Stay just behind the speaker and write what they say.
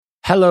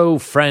Hello,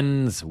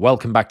 friends.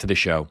 Welcome back to the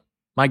show.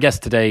 My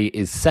guest today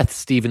is Seth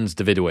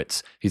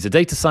Stephens-Davidowitz. He's a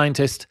data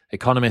scientist,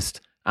 economist,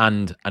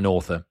 and an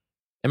author.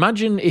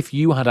 Imagine if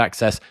you had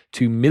access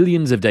to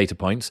millions of data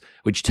points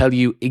which tell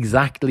you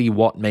exactly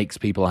what makes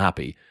people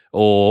happy,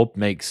 or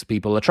makes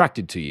people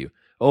attracted to you,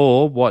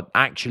 or what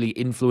actually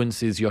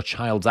influences your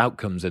child's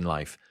outcomes in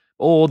life,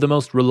 or the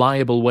most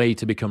reliable way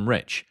to become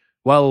rich.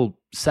 Well,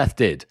 Seth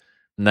did,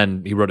 and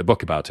then he wrote a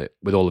book about it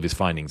with all of his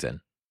findings in.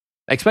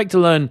 Expect to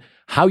learn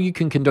how you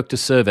can conduct a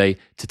survey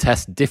to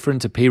test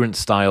different appearance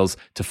styles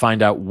to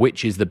find out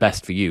which is the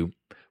best for you,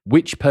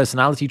 which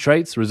personality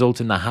traits result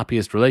in the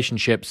happiest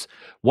relationships,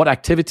 what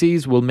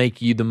activities will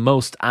make you the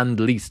most and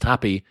least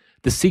happy,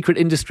 the secret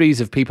industries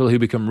of people who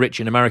become rich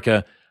in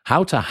America,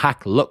 how to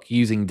hack luck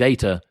using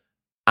data,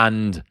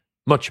 and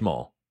much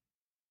more.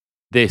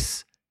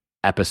 This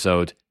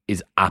episode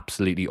is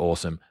absolutely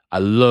awesome. I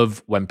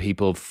love when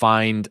people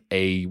find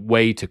a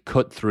way to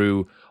cut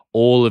through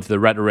all of the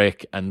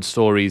rhetoric and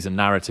stories and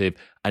narrative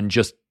and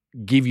just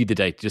give you the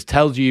data. Just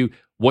tells you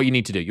what you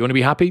need to do. You want to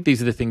be happy? These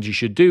are the things you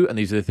should do, and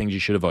these are the things you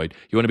should avoid.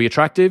 You want to be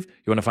attractive?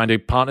 You want to find a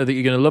partner that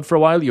you're going to love for a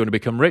while? You want to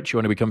become rich? You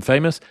want to become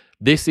famous?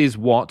 This is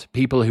what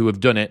people who have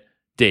done it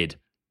did.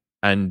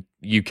 And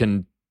you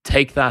can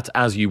take that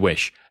as you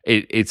wish.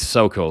 It's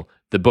so cool.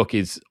 The book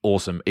is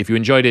awesome. If you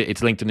enjoyed it,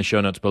 it's linked in the show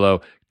notes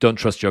below. Don't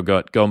trust your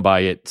gut. Go and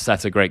buy it.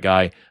 Seth's a great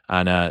guy,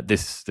 and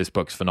this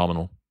book's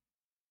phenomenal.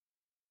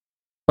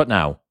 But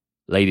now,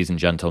 ladies and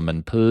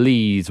gentlemen,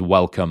 please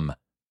welcome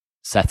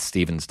Seth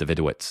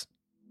Stephens-Davidowitz.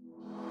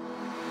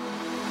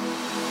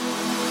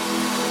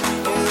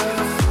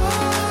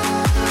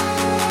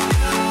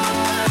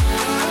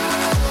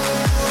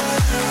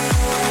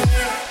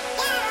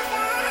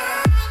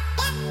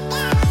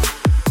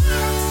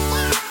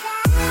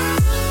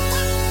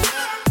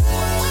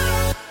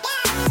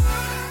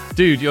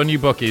 Dude, your new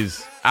book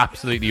is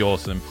absolutely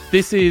awesome.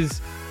 This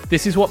is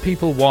what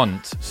people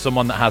want,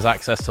 someone that has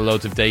access to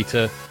loads of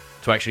data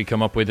to actually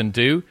come up with and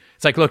do.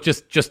 It's like, look,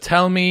 just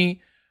tell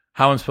me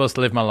how I'm supposed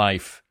to live my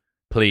life,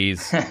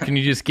 please. Can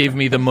you just give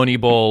me the money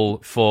ball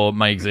for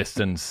my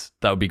existence?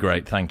 That would be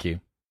great. Thank you.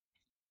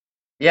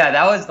 Yeah,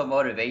 that was the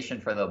motivation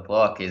for the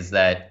book, is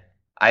that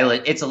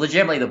it's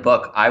legitimately the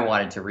book I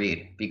wanted to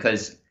read,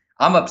 because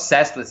I'm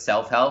obsessed with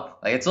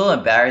self-help. Like, it's a little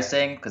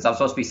embarrassing because I'm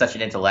supposed to be such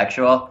an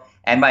intellectual,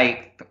 and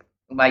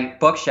my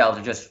bookshelves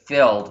are just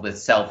filled with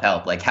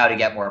self-help, like how to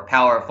get more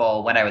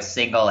powerful, when I was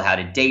single, how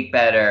to date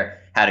better,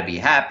 how to be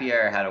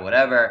happier, how to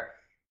whatever.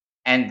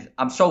 And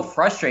I'm so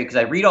frustrated because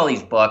I read all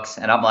these books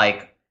and I'm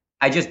like,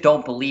 I just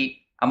don't believe,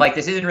 I'm like,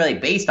 this isn't really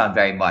based on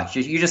very much.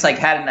 You just like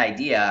had an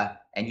idea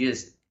and you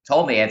just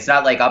told me it's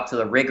not like up to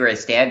the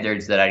rigorous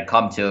standards that I'd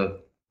come to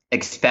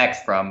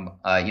expect from,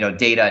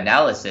 data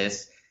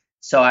analysis.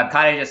 So I'm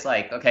kind of just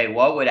like, okay,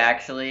 what would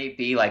actually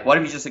be like, what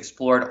if you just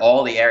explored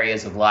all the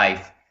areas of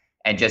life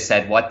and just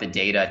said what the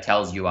data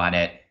tells you on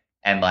it?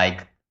 And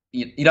like,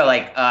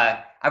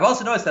 I've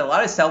also noticed that a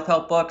lot of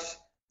self-help books,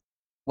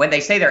 when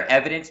they say they're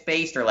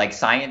evidence-based or like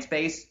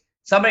science-based,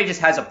 somebody just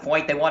has a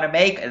point they want to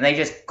make and they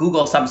just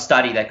Google some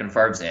study that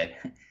confirms it.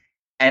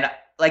 And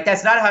like,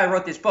 that's not how I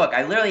wrote this book.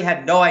 I literally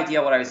had no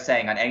idea what I was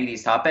saying on any of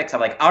these topics. I'm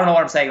like, I don't know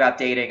what I'm saying about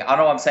dating. I don't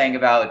know what I'm saying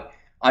about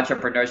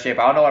entrepreneurship.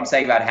 I don't know what I'm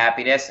saying about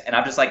happiness. And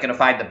I'm just like going to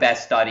find the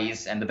best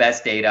studies and the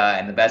best data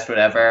and the best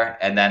whatever.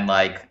 And then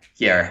like,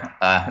 here,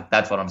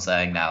 that's what I'm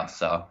saying now.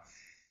 So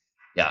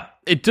yeah.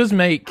 It does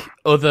make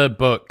other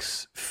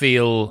books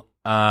feel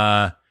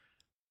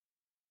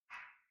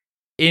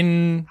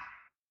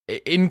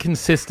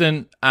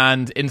inconsistent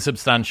and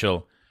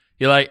insubstantial.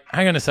 You're like,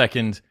 hang on a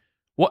second.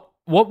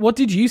 What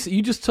did you say?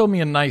 You just told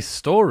me a nice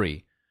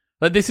story.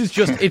 Like, this is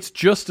just it's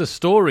just a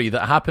story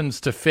that happens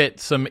to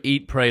fit some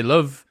eat, pray,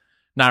 love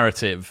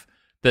narrative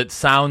that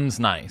sounds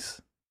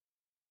nice.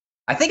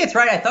 I think it's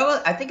right.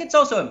 I think it's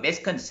also a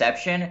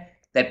misconception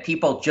that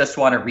people just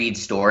want to read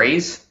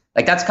stories.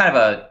 Like, that's kind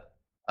of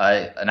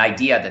an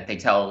idea that they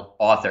tell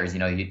authors,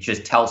 you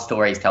just tell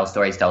stories.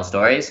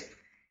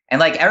 And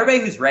like, everybody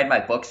who's read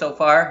my book so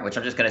far, which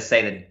I'm just going to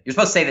say that you're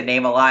supposed to say the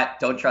name a lot.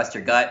 Don't trust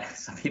your gut.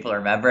 Some people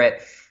remember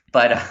it.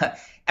 But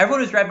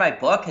everyone who's read my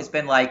book has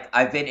been like,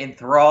 I've been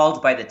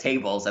enthralled by the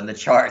tables and the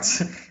charts,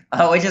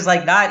 which is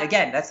like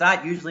that's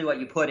not usually what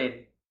you put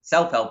in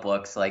self-help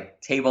books, like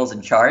tables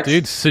and charts.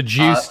 Dude,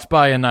 seduced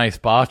by a nice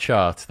bar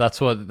chart.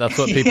 That's what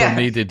people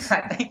needed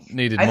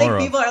more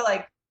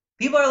of.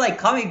 People are like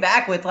coming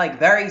back with like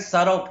very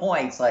subtle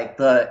points, like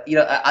where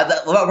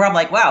I'm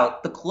like, wow,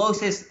 the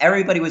closest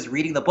everybody was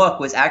reading the book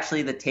was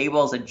actually the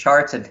tables and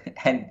charts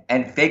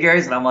and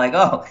figures, and I'm like,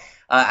 oh,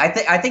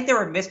 I think there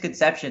were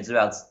misconceptions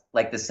about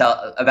like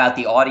about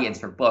the audience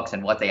for books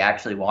and what they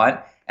actually want,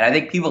 and I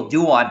think people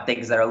do want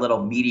things that are a little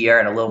meatier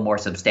and a little more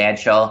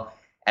substantial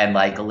and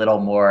like a little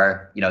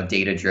more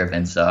data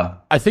driven. So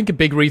I think a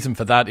big reason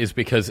for that is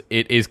because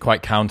it is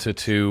quite counter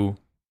to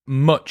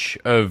much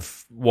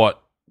of what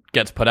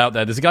gets put out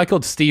there. There's a guy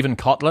called Stephen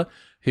Kotler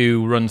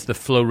who runs the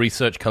Flow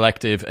Research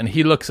Collective, and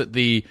he looks at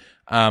the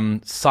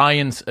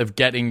science of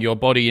getting your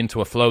body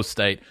into a flow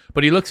state,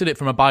 but he looks at it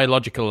from a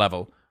biological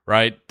level.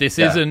 right? This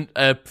isn't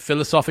a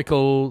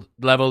philosophical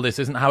level. This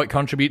isn't how it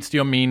contributes to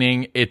your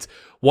meaning. It's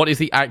what is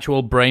the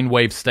actual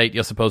brainwave state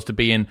you're supposed to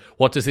be in?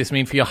 What does this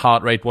mean for your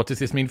heart rate? What does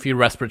this mean for your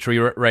respiratory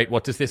rate?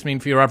 What does this mean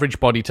for your average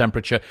body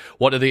temperature?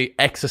 What are the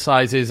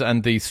exercises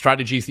and the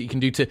strategies that you can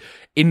do to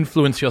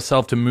influence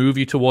yourself to move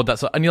you toward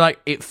that? And you're like,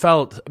 it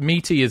felt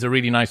meaty is a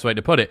really nice way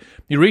to put it.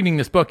 You're reading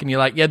this book and you're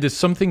like, yeah, there's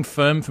something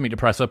firm for me to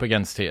press up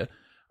against here.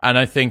 And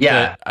I think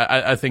that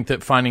I think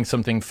that finding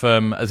something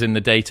firm, as in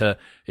the data,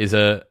 is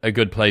a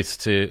good place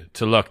to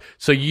look.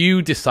 So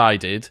you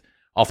decided,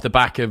 off the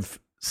back of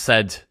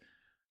said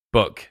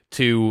book,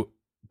 to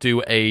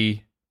do a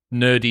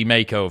nerdy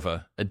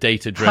makeover, a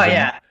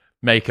data-driven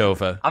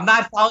makeover. I'm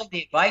not following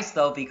the advice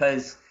though,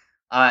 because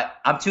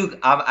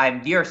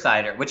I'm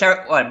nearsighted.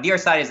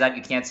 Nearsighted is that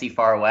you can't see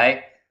far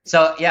away.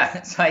 So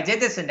so I did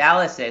this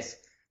analysis.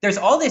 There's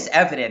all this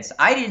evidence.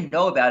 I didn't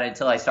know about it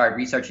until I started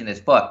researching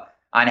this book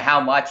on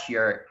how much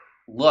your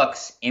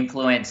looks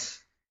influence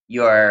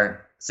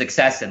your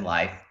success in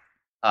life.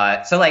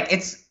 So like,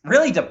 it's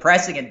really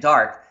depressing and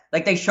dark.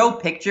 Like, they show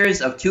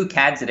pictures of two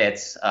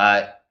candidates,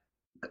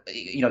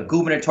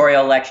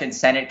 gubernatorial election,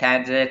 Senate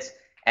candidates,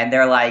 and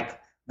they're like,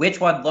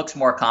 which one looks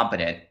more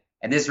competent?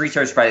 And this is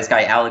research by this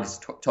guy, Alex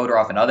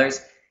Todorov and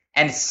others.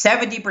 And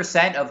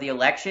 70% of the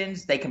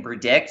elections they can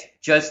predict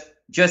just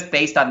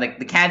based on the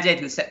candidate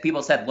who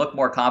people said look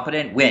more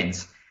competent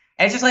wins.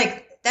 And it's just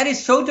like, that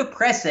is so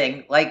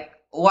depressing. Like,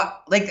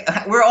 what? Like,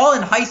 we're all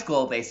in high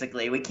school,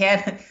 basically.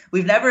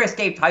 We've never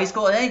escaped high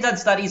school. And then he's done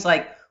studies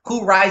like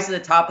who rises to the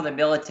top of the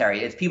military.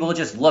 It's people who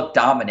just look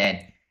dominant.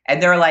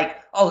 And they're like,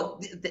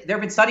 there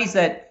have been studies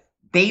that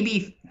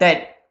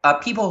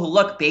people who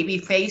look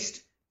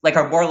baby-faced, like,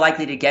 are more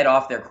likely to get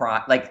off their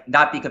crime, like,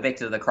 not be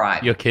convicted of the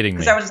crime. You're kidding me.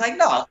 Because I was just like,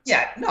 not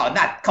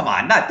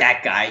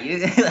that guy.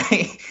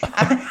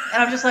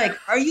 And I'm just like,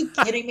 are you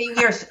kidding me?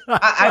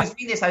 I was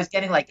reading this, I was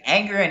getting like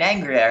angrier and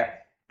angrier.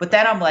 But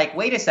then I'm like,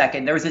 wait a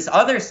second. There was this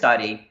other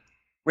study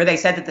where they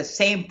said that the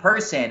same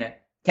person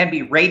can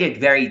be rated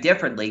very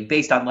differently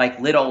based on like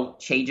little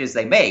changes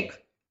they make.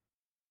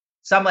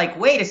 So I'm like,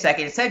 wait a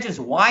second. Instead of just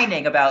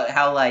whining about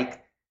how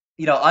like,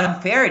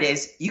 unfair it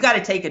is, you got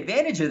to take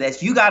advantage of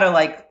this. You got to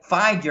like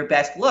find your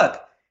best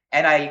look.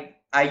 And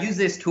I use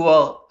this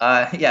tool.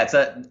 It's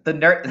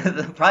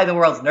probably the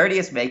world's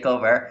nerdiest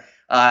makeover.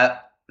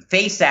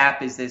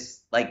 FaceApp is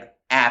this like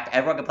app.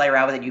 Everyone can play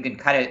around with it. You can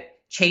kind of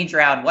change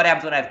around what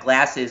happens when I have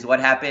glasses,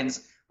 what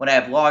happens when I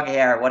have long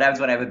hair, what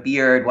happens when I have a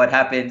beard, what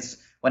happens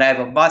when I have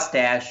a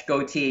mustache,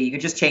 goatee. You can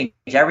just change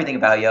everything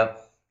about you.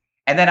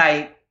 And then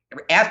I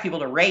ask people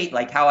to rate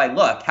like how I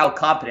look, how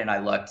competent I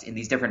looked in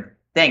these different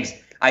things.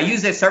 I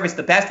use this service.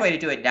 The best way to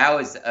do it now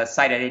is a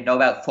site I didn't know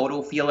about,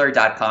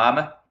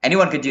 photofeeler.com.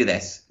 Anyone could do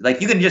this.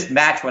 Like, you can just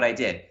match what I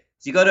did.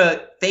 So you go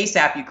to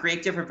FaceApp, you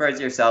create different versions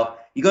of yourself.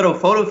 You go to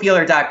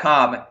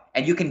photofeeler.com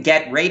and you can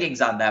get ratings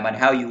on them on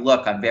how you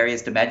look on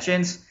various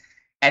dimensions.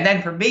 And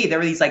then for me, there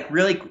were these like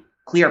really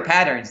clear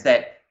patterns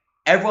that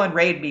everyone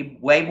rated me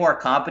way more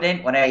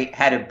competent when I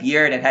had a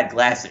beard and had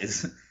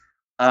glasses.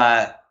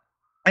 And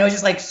it was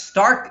just like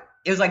stark.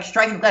 It was like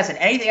striking the glass, and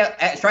anything else,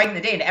 striking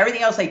the day, and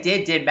everything else I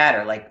did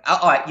matter. Like,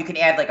 you can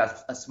add like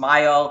a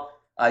smile,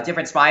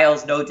 different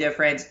smiles, no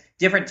difference.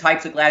 Different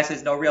types of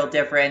glasses, no real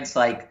difference.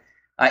 Like,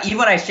 even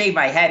when I shaved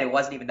my head, it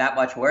wasn't even that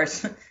much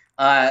worse.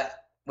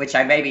 Which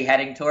I may be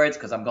heading towards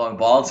because I'm going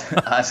bald. So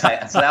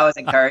that was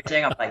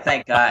encouraging. I'm like,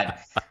 thank God.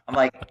 I'm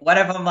like, what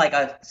if I'm like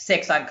a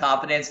 6 on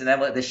confidence, and then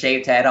with the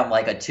shaved head, I'm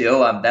like a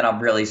 2? Then I'm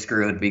really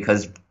screwed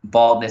because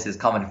baldness is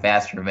coming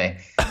fast for me.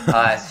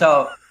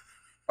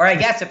 Or I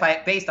guess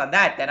based on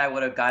that, then I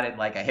would have gotten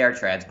like a hair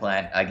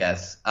transplant, I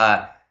guess.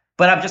 But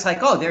I'm just like,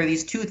 there are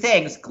these two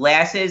things,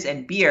 glasses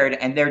and beard,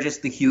 and they're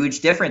just the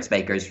huge difference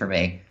makers for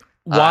me.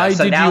 Why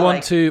did you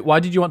want to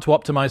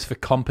optimize for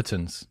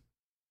competence?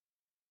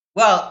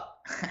 Well,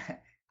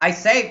 I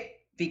say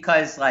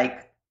because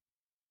like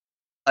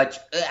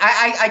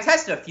I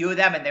tested a few of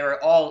them, and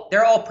they're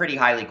all pretty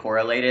highly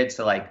correlated.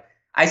 So like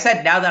I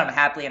said, now that I'm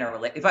happily in a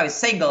relationship, if I was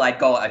single, I'd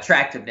go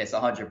attractiveness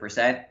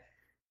 100%.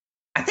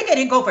 I think I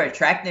didn't go for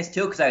attractiveness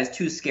too because I was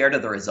too scared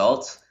of the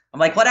results. I'm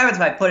like, what happens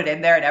if I put it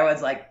in there and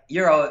everyone's like,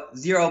 you're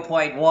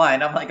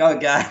 0.1? I'm like, oh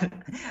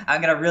God,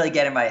 I'm going to really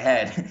get in my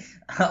head.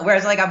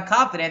 Whereas like I'm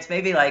confident,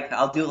 maybe like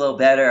I'll do a little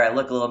better. I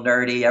look a little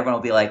nerdy. Everyone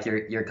will be like,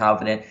 you're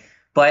confident.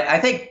 But I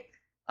think,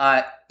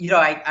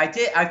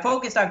 I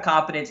focused on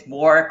confidence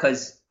more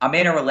because I'm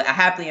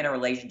happily in a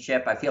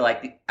relationship. I feel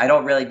like I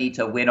don't really need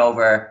to win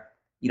over,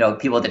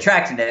 people with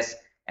attractiveness.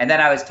 And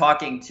then I was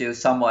talking to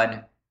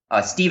someone,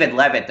 Stephen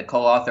Levitt, the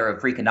co-author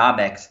of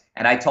Freakonomics,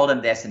 and I told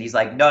him this, and he's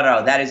like, no,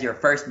 that is your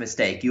first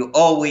mistake. You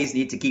always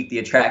need to keep the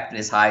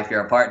attractiveness high if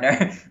you're a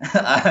partner.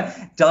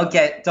 Don't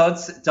get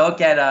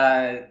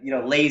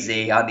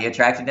lazy on the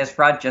attractiveness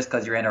front just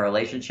because you're in a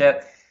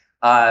relationship.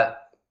 But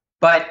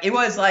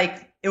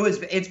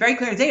it's very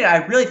clear data.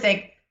 I really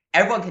think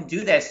everyone can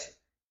do this.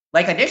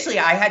 Like initially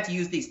I had to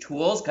use these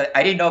tools because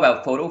I didn't know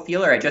about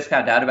PhotoFeeler. I just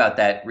found out about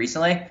that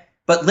recently.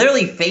 But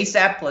literally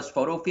FaceApp plus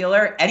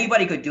PhotoFeeler,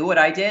 anybody could do what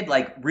I did,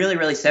 like really,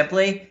 really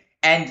simply.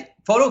 And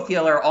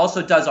Photofiller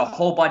also does a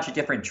whole bunch of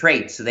different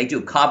traits. So they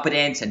do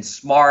competence and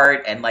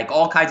smart and like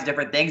all kinds of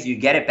different things. You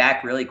get it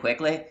back really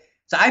quickly.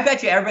 So I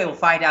bet you everybody will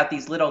find out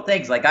these little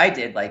things like I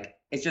did. Like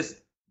it's just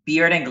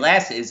beard and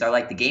glasses are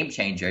like the game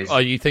changers. Oh,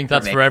 you think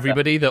that's for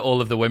everybody, that all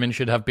of the women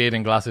should have beard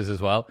and glasses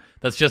as well?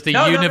 That's just a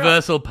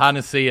universal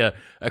panacea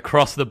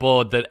across the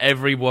board, that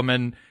every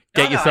woman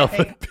get yourself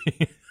a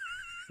beard.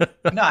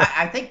 No,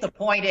 I think the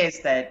point is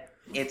that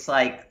it's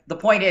like, the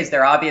point is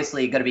there are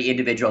obviously going to be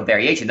individual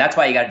variation. That's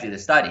why you got to do the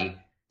study.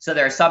 So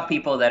there are some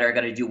people that are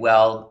going to do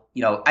well.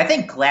 You know, I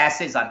think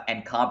glasses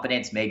and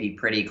competence may be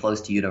pretty close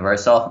to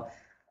universal.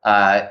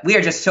 We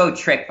are just so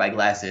tricked by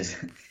glasses.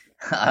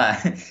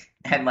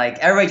 And like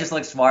everybody just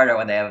looks smarter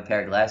when they have a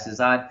pair of glasses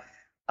on.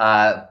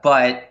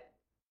 But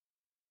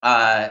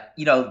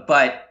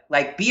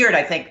like beard,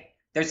 I think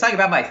there's something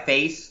about my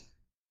face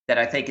that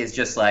I think is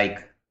just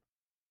like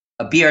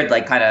a beard,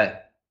 like kind of,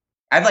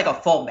 I have like a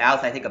full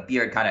mouth. I think a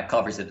beard kind of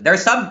covers it.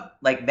 There's some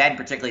like men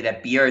particularly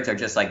that beards are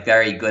just like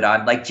very good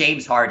on, like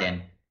James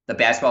Harden, the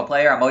basketball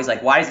player. I'm always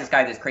like, why does this guy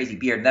have this crazy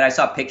beard? And then I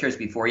saw pictures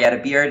before he had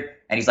a beard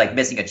and he's like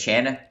missing a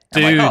chin.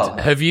 Dude, like,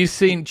 have you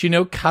seen, do you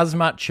know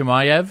Kazmat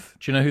Chimaev?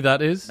 Do you know who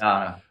that is?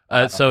 No.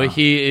 So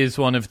he is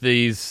one of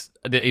these,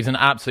 he's an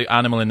absolute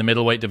animal in the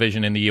middleweight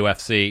division in the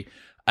UFC.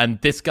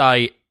 And this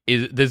guy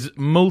there's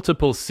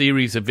multiple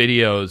series of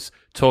videos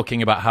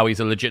talking about how he's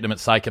a legitimate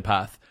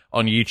psychopath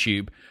on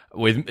YouTube.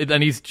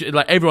 And he's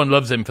like, everyone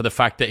loves him for the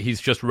fact that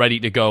he's just ready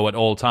to go at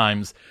all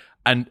times.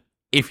 And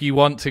if you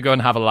want to go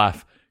and have a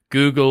laugh,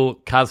 Google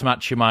Kazmat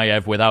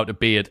Chimaev without a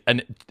beard,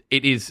 and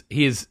he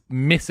is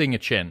missing a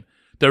chin.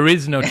 There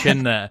is no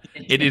chin there.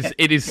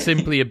 It is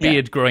simply a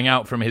beard growing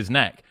out from his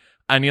neck.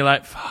 And you're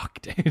like,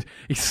 fuck, dude,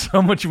 he's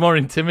so much more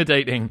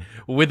intimidating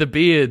with a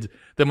beard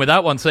than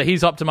without one. So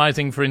he's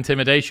optimizing for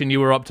intimidation. You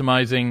were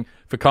optimizing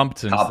for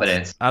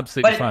competence.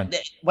 Absolutely fine.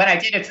 When I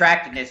did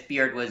attractiveness,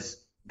 beard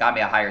got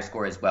me a higher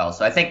score as well.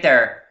 So I think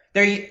their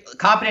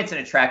competence and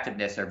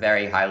attractiveness are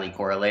very highly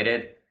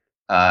correlated.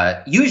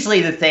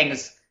 Usually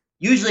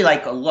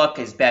like a look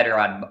is better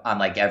on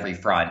like every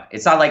front.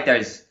 It's not like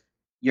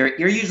you're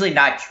usually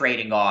not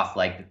trading off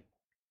like,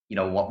 you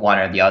know, one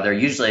or the other.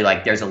 Usually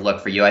like there's a look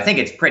for you. I think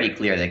it's pretty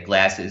clear that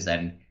glasses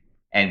and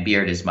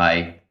beard is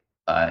my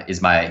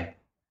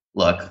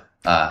look.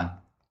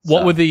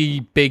 What were the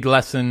big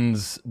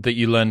lessons that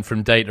you learned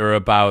from data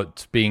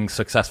about being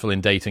successful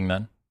in dating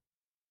then?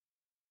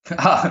 There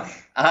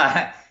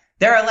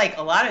are like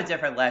a lot of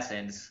different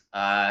lessons.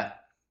 So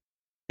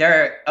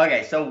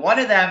one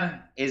of them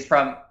is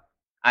from,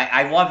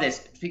 I love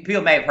this.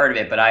 People may have heard of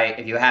it, but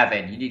if you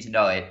haven't, you need to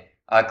know it.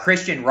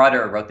 Christian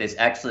Rudder wrote this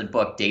excellent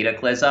book,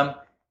 Dataclism,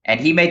 and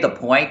he made the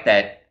point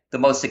that the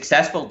most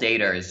successful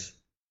daters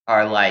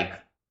are like,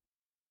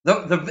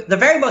 the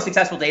very most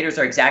successful daters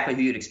are exactly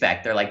who you'd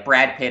expect. They're like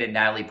Brad Pitt and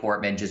Natalie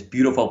Portman, just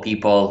beautiful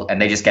people,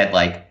 and they just get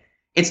like,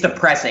 it's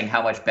depressing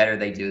how much better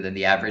they do than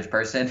the average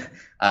person.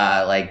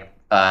 But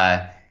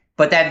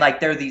then like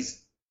there are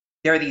these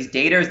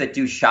daters that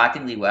do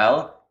shockingly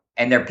well,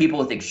 and they're people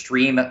with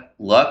extreme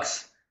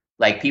looks,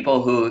 like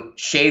people who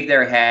shave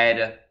their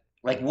head,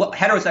 like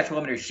heterosexual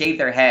women who shave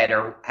their head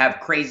or have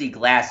crazy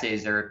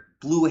glasses or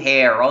blue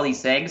hair or all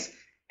these things.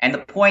 And the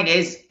point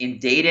is, in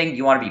dating,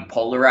 you want to be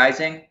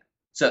polarizing.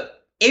 So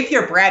if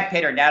you're Brad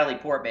Pitt or Natalie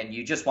Portman,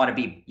 you just want to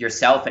be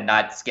yourself and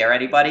not scare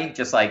anybody.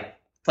 Just like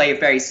play it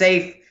very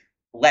safe,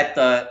 let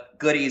the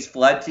goodies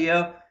flood to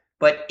you.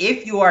 But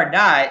if you are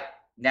not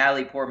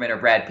Natalie Portman or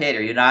Brad Pitt,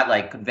 or you're not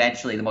like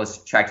conventionally the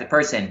most attractive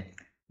person,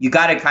 you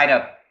got to kind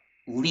of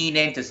lean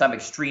into some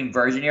extreme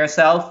version of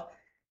yourself.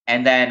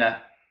 And then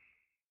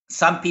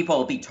some people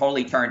will be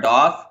totally turned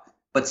off,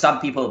 but some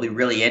people will be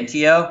really into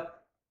you.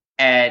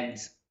 And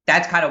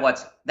that's kind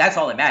of that's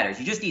all that matters.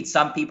 You just need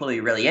some people to be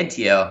really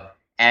into you.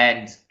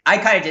 And I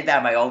kind of did that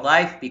in my own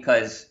life,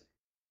 because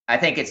I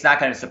think it's not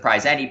going to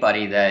surprise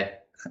anybody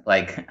that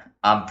like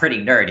I'm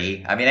pretty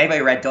nerdy. I mean, anybody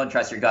who read Don't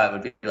Trust Your Gut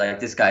would be like,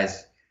 this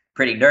guy's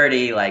pretty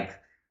nerdy. Like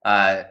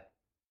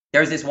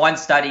there's this one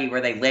study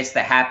where they list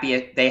the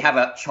happiest, they have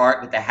a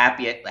chart with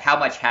how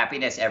much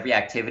happiness every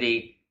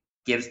activity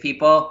gives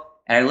people.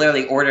 And I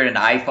literally ordered an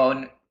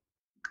iPhone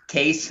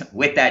case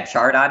with that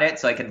chart on it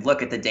so I can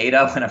look at the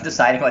data when I'm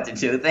deciding what to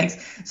do with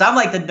things. So I'm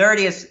like the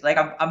nerdiest, like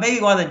I'm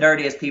maybe one of the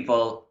nerdiest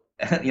people,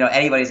 you know,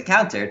 anybody's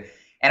encountered.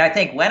 And I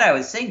think when I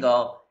was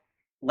single,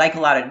 like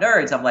a lot of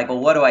nerds, I'm like, well,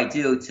 what do I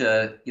do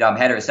to, you know, I'm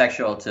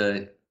heterosexual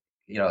to,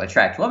 you know,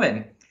 attract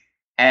women.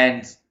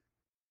 And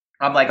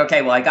I'm like,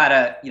 okay, well, I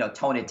gotta, you know,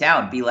 tone it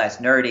down, be less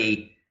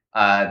nerdy,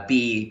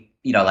 be,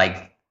 you know,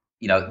 like,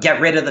 you know, get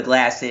rid of the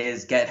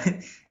glasses,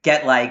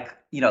 get like,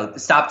 you know,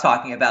 stop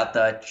talking about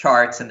the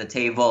charts and the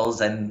tables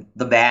and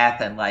the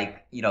math, and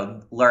like, you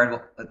know,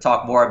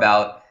 talk more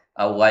about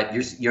what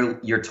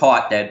you're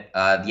taught that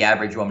the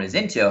average woman is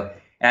into.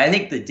 And I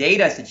think the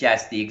data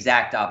suggests the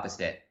exact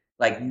opposite.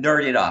 Like,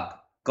 nerd it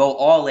up, go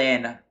all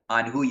in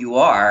on who you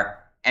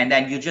are, and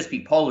then you'll just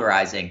be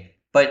polarizing.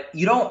 But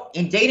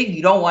in dating,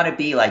 you don't want to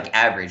be like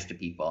average to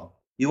people.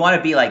 You want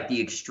to be like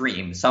the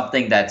extreme,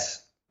 something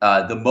that's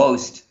the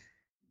most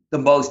the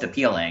most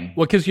appealing.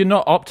 Well, because you're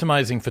not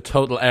optimizing for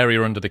total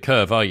area under the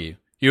curve, are you?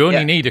 You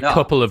only need a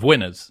couple of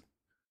winners.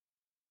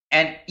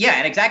 And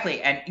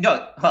exactly. And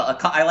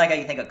I like how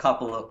you think a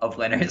couple of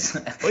winners.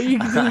 Well, you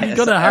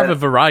got to have a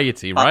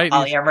variety, right?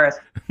 Polyamorous.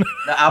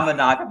 No, I'm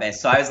monogamous,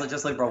 so I was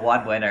just looking for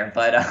one winner.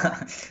 But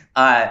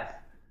and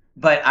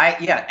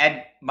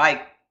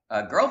my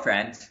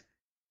girlfriend,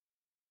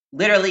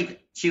 literally,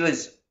 she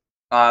was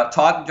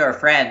talking to her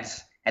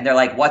friends, and they're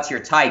like, "What's your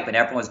type?" And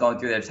everyone's going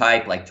through their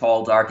type, like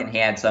tall, dark, and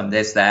handsome,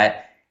 this,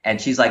 that. And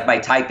she's like, "My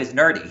type is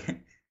nerdy."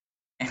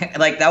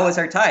 Like that was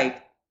her type.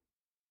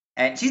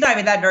 And she's not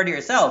even that nerdy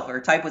herself.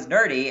 Her type was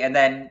nerdy. And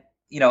then,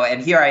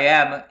 and here I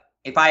am.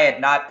 If I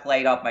had not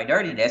played up my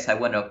nerdiness, I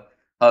wouldn't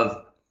have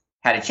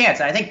had a chance.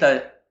 And I think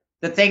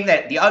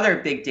the other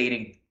big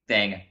dating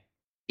thing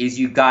is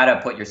you got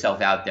to put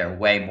yourself out there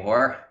way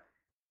more.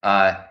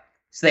 So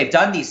they've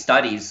done these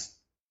studies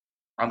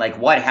on like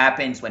what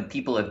happens when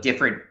people of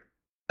different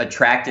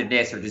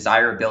attractiveness or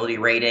desirability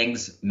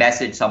ratings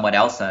message someone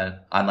else on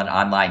an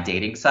online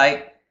dating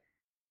site.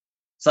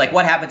 So like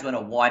what happens when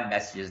a 1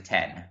 messages a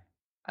 10?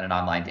 On an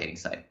online dating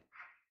site.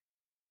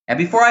 And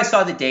before I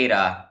saw the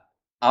data,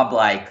 I'm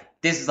like,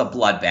 this is a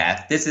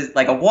bloodbath. This is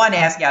like a 1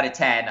 asking out of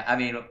 10. I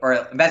mean,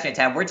 or messaging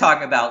 10. We're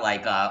talking about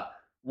like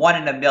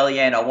 1 in a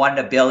million, a 1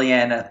 in a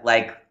billion.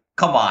 Like,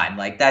 come on,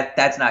 like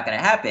that's not going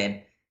to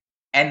happen.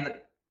 And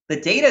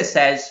the data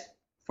says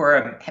for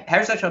a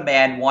heterosexual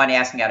man, 1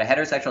 asking out a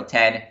heterosexual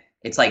 10,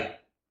 it's like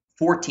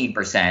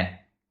 14%.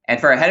 And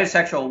for a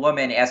heterosexual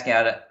woman asking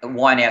out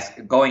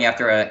going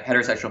after a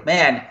heterosexual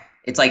man,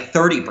 it's like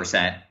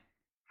 30%.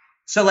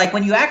 So like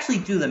when you actually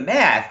do the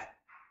math,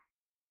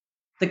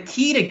 the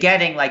key to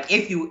getting like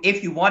if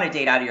you want to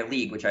date out of your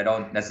league, which I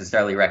don't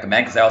necessarily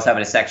recommend because I also have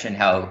in a section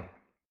how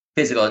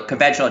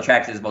conventional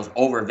attraction is the most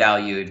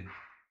overvalued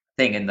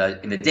thing in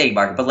the dating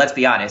market. But let's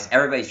be honest,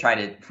 everybody's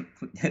trying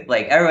to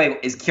like everybody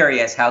is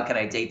curious, how can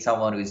I date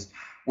someone who's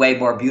way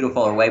more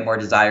beautiful or way more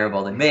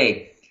desirable than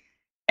me?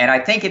 And I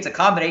think it's a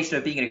combination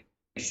of being an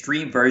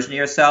extreme version of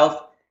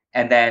yourself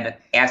and then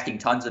asking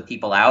tons of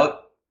people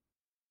out.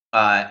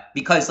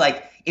 Because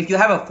like if you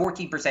have a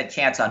 14%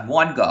 chance on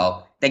one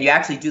go, then you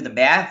actually do the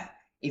math.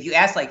 If you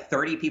ask like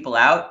 30 people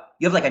out,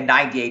 you have like a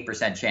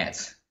 98%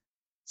 chance.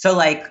 So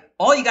like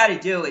all you got to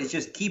do is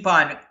just keep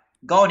on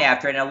going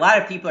after it. And a lot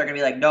of people are going to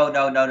be like, no.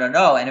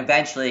 And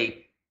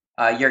eventually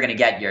you're going to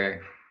get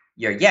your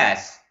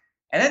yes.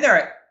 And then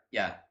there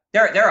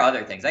are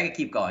other things. I could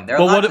keep going.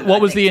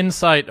 What was the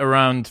insight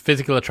around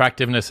physical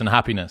attractiveness and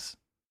happiness?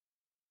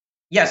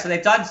 Yeah, so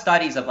they've done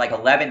studies of like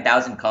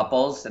 11,000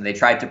 couples, and they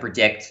tried to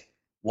predict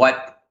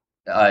what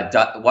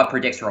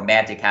predicts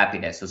romantic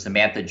happiness. So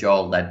Samantha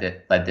Joel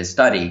led this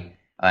study,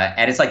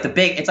 and it's like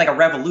a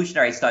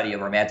revolutionary study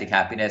of romantic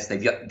happiness.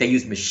 They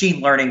used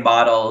machine learning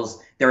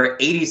models. There were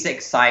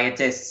 86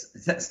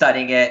 scientists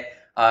studying it.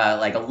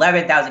 Like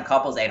 11,000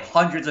 couples. They had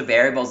hundreds of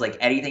variables, like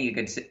anything you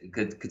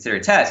could consider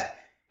a test.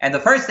 And the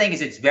first thing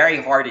is it's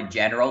very hard in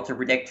general to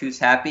predict who's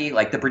happy.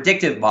 Like the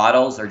predictive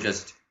models are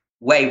just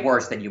way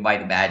worse than you might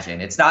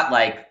imagine. It's not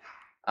like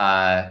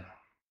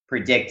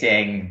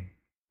predicting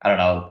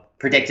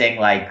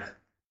like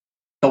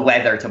the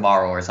weather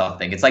tomorrow or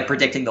something. It's like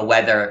predicting the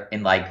weather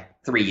in like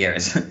 3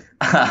 years.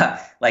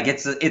 Like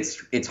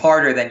it's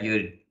harder than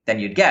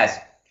you'd guess.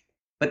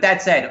 But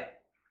that said,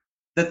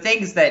 the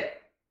things that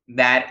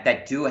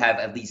do have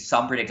at least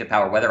some predictive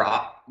power,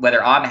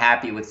 whether I'm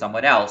happy with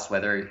someone else,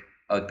 whether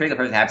a particular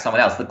person has someone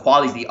else, the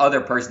qualities of the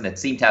other person that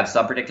seem to have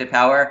some predictive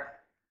power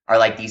are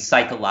like these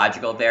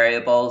psychological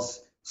variables.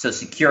 So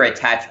secure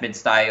attachment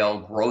style,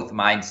 growth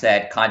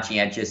mindset,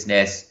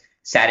 conscientiousness,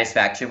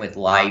 satisfaction with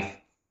life,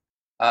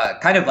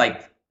 kind of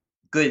like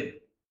good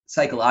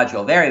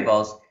psychological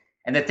variables.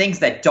 And the things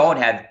that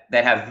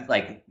have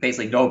like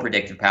basically no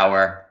predictive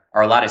power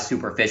are a lot of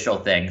superficial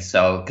things.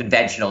 So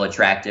conventional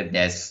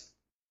attractiveness,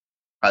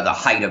 the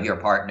height of your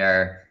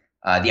partner,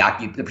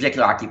 the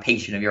particular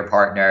occupation of your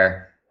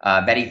partner,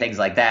 many things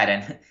like that.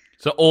 And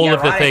so all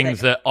of the things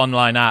that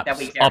online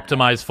apps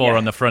optimize for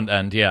on the front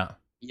end. Yeah.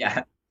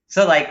 Yeah.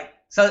 So I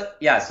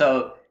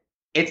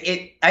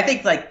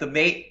think like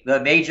the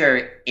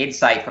major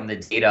insight from the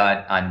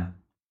data on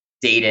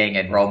dating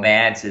and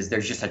romance is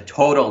there's just a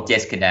total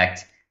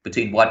disconnect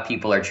between what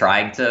people are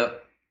trying to,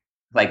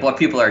 like what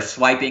people are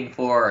swiping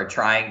for or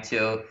trying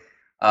to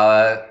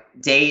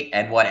date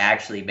and what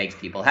actually makes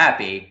people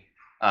happy.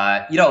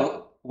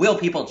 Will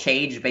people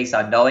change based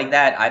on knowing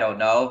that? I don't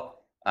know.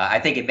 I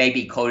think it may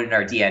be coded in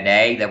our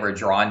DNA that we're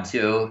drawn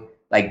to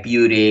like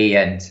beauty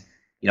and,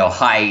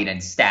 height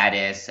and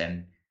status.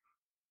 And,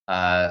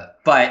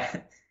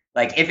 but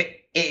like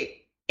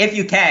if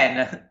you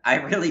can, I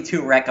really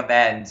do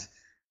recommend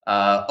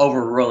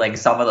overruling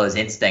some of those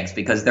instincts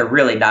because they're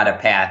really not a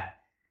path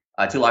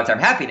to long-term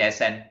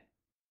happiness. And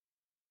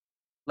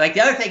like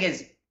the other thing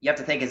is you have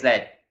to think is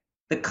that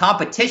the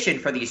competition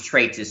for these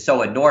traits is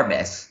so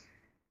enormous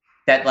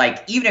that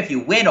like even if you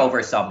win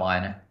over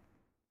someone,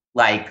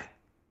 like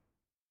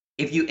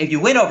if you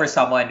win over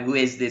someone who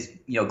is this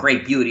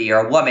great beauty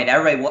or a woman,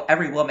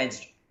 every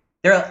woman's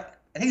there.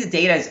 I think the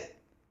data is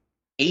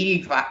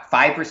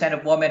 85%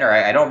 of women, or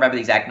I don't remember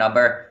the exact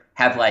number,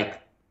 have like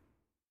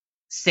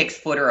 6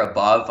 foot or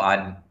above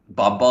on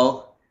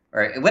Bumble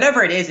or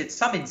whatever it is. It's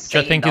some insane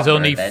Which I think is number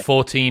only that,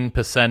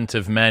 14%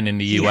 of men in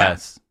the yeah,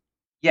 US.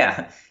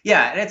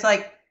 yeah, and it's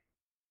like,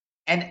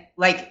 and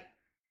like,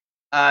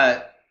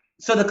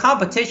 so the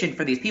competition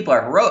for these people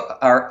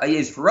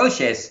is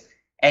ferocious,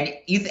 and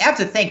you have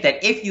to think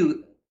that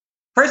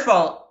first of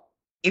all,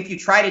 if you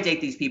try to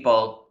date these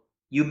people,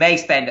 you may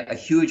spend a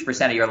huge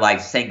percent of your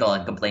life single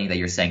and complaining that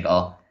you're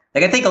single.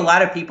 Like, I think a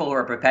lot of people who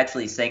are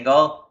perpetually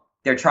single,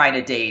 they're trying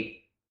to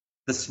date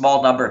the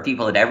small number of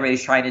people that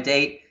everybody's trying to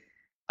date.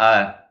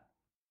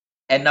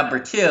 And number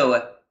two,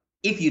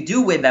 if you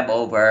do win them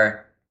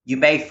over, you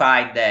may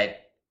find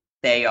that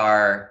they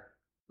are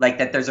like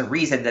that there's a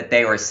reason that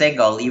they were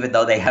single, even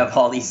though they have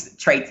all these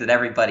traits that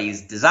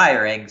everybody's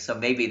desiring. So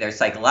maybe their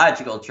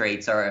psychological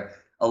traits are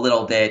a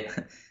little bit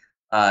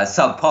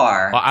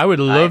subpar. Well, I would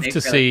love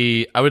to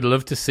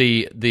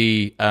see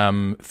the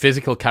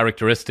physical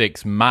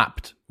characteristics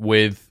mapped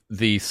with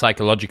the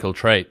psychological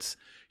traits.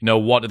 You know,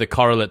 what are the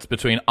correlates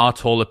between are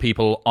taller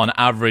people on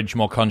average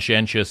more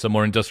conscientious or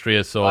more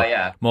industrious or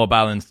more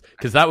balanced?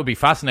 Because that would be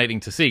fascinating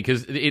to see.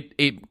 Because it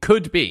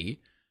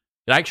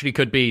actually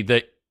could be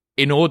that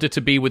in order to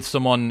be with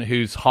someone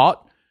who's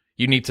hot,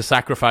 you need to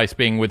sacrifice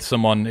being with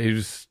someone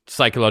who's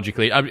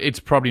psychologically. It's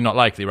probably not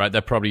likely, right?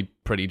 They're probably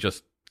pretty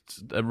just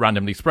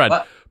randomly spread,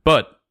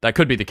 but that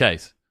could be the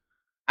case.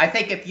 I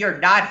think if you're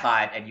not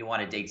hot and you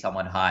want to date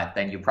someone hot,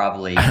 then you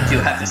probably do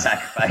have to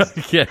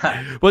sacrifice.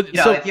 Yeah, well,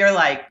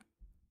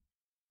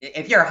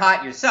 if you're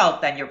hot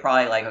yourself, then you're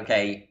probably like,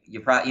 okay,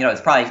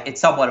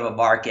 it's somewhat of a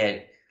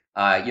market.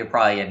 You're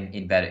probably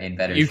in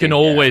better. You can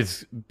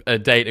always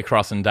date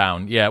across and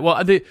down. Yeah.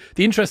 Well, the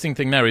interesting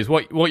thing there is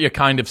what you're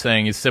kind of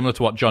saying is similar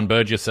to what John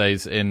Burgess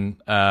says in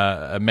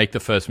Make the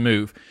First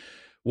Move,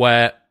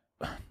 where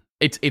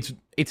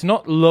it's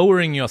not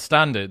lowering your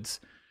standards,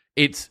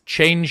 it's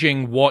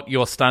changing what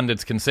your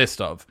standards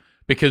consist of.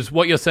 Because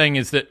what you're saying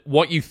is that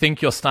what you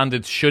think your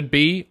standards should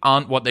be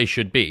aren't what they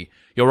should be.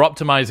 You're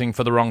optimizing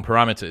for the wrong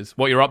parameters.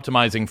 What you're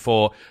optimizing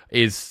for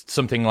is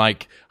something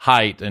like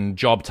height and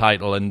job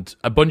title and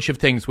a bunch of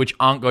things which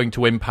aren't going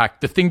to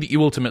impact the thing that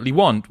you ultimately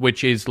want,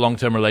 which is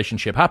long-term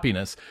relationship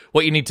happiness.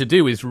 What you need to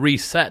do is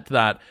reset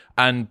that.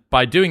 And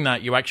by doing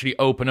that, you actually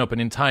open up an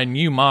entire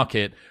new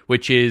market,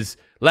 which is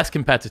less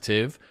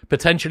competitive,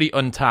 potentially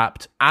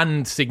untapped,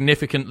 and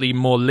significantly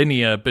more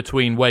linear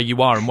between where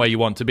you are and where you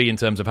want to be in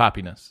terms of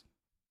happiness.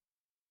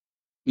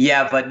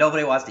 Yeah, but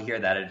nobody wants to hear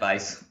that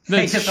advice.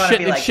 They just want to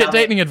be like, shit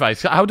dating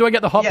advice. How do I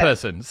get the hot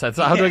person? Seth?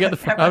 How do I get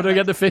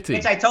the fitty?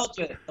 Which I told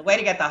you, the way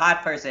to get the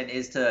hot person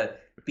is to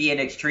be an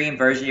extreme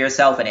version of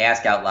yourself and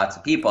ask out lots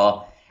of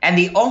people. And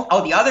the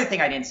other thing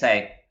I didn't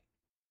say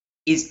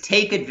is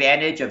take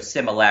advantage of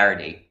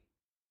similarity.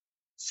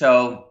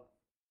 So,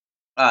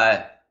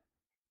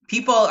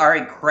 people are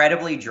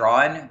incredibly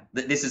drawn.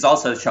 This is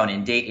also shown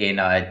in dating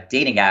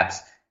apps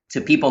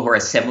to people who are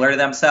similar to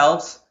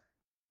themselves,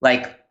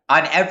 like.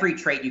 On every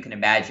trait you can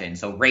imagine.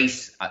 So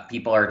race,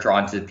 people are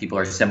drawn to people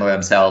who are similar to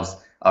themselves.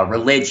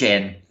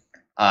 Religion,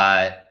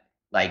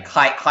 like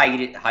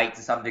height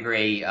to some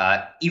degree.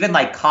 Even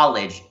like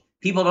college,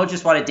 people don't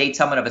just want to date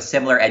someone of a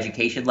similar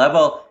education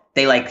level.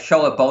 They like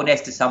show a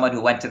bonus to someone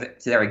who went to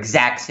their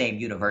exact same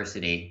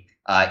university,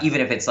 even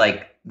if it's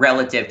like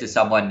relative to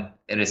someone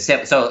in a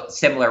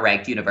similar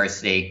ranked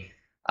university.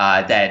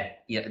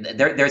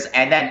 There's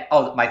and then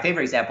my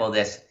favorite example of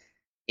this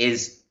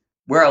is.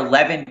 We're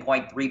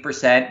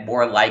 11.3%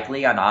 more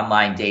likely on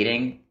online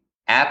dating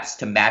apps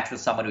to match with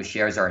someone who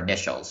shares our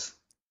initials,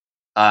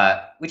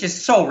 which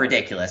is so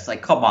ridiculous.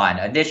 Like, come on,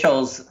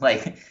 initials,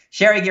 like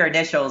sharing your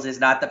initials is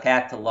not the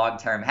path to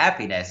long-term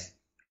happiness.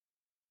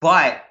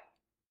 But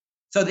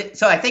so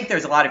I think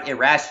there's a lot of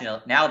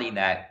irrationality in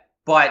that,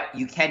 but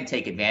you can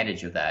take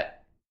advantage of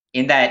that.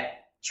 In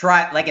that,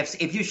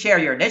 if you share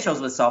your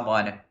initials with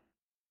someone,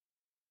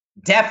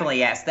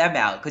 definitely ask them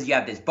out because you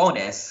have this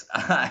bonus.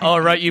 Oh,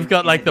 right. You've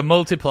got like the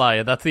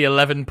multiplier. That's the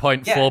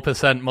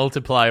 11.4%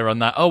 multiplier on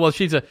that. Oh, well,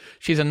 she's a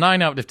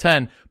 9 out of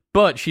 10,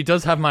 but she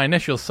does have my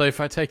initials. So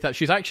if I take that,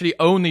 she's actually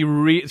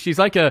only she's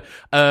like a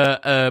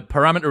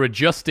parameter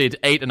adjusted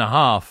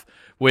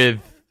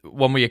 8.5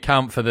 when we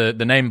account for the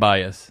name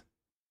bias.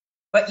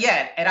 But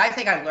yeah, and I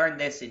think I learned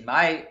this in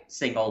my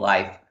single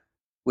life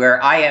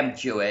where I am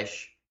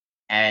Jewish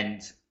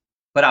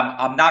but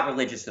I'm not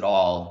religious at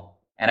all.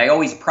 And I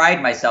always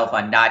pride myself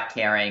on not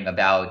caring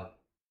about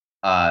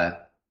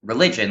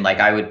religion. Like,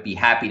 I would be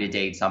happy to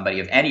date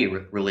somebody of any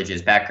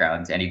religious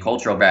background, any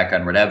cultural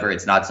background, whatever.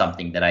 It's not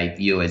something that I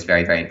view as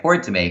very, very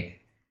important to me.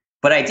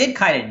 But I did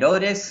kind of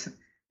notice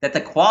that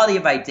the quality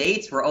of my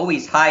dates were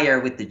always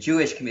higher with the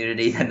Jewish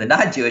community than the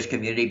non-Jewish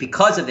community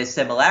because of this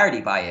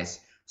similarity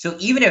bias. So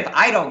even if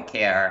I don't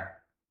care,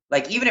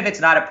 like even if it's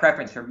not a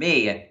preference for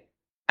me,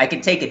 I can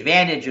take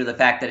advantage of the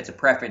fact that it's a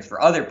preference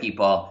for other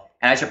people.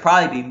 And I should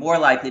probably be more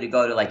likely to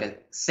go to like a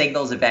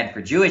singles event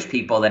for Jewish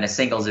people than a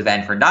singles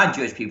event for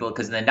non-Jewish people,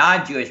 because in the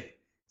non-Jewish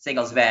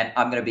singles event,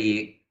 I'm going to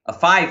be a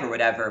 5 or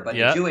whatever, but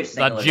the Jewish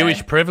single that Jewish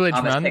event, privilege,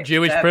 is man. 6 or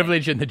Jewish 7.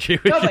 privilege in the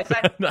Jewish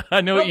event.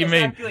 I know what you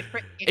mean.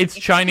 It's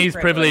Chinese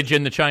privilege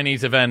in the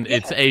Chinese event. Yeah.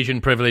 It's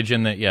Asian privilege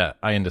in the... Yeah,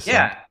 I understand.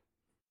 Yeah.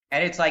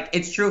 And it's like,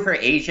 it's true for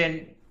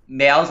Asian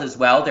males as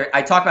well.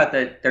 I talk about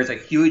there's a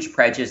huge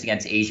prejudice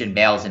against Asian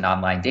males in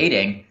online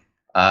dating,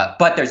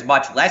 but there's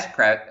much less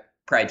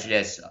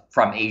prejudice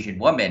from Asian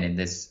women in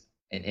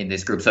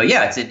this group. So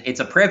yeah,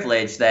 it's a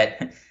privilege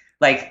that,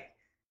 like,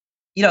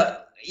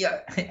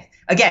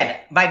 again,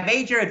 my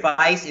major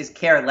advice is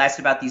care less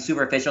about these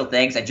superficial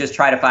things and just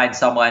try to find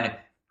someone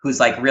who's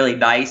like really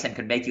nice and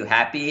can make you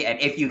happy. And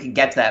if you can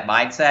get to that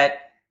mindset,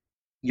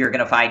 you're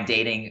gonna find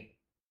dating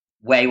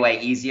way,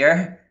 way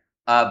easier.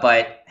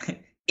 But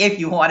if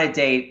you want to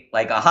date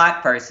like a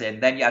hot person,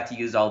 then you have to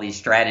use all these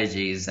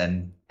strategies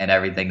and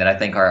everything that I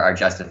think are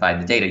justified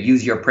in the data.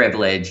 Use your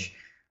privilege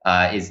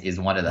is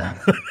one of them.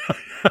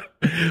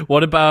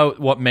 What about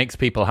what makes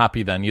people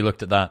happy then? You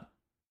looked at that.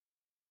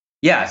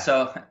 Yeah.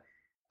 So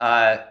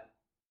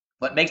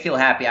what makes people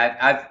happy?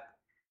 I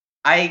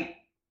read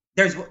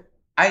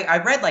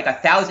like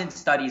 1,000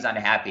 studies on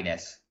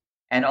happiness,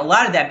 and a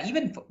lot of them,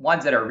 even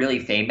ones that are really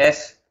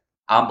famous,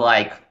 I'm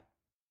like,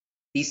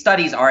 these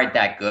studies aren't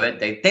that good.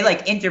 They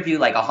like interview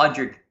like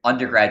 100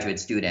 undergraduate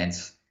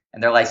students,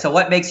 and they're like, so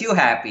what makes you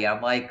happy?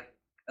 I'm like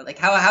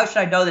how should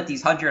I know that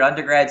these 100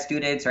 undergrad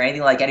students are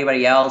anything like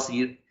anybody else?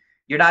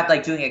 You're not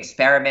like doing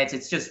experiments.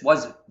 It just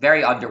was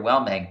very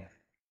underwhelming.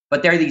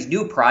 But there are these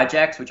new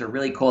projects which are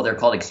really cool. They're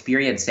called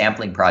experience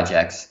sampling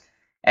projects,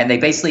 and they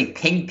basically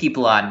ping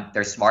people on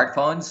their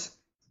smartphones,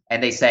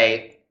 and they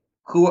say,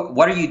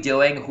 what are you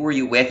doing? Who are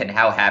you with? And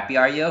how happy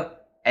are you?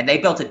 And they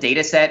built a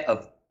data set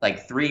of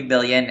like 3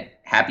 million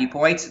happy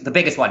points. The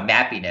biggest one,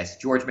 Mappiness.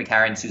 George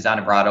McCarran,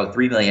 Susanna Barato,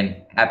 3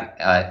 million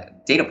happy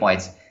data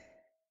points.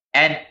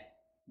 And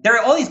there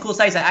are all these cool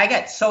studies that I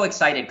get so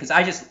excited because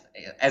I just,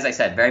 as I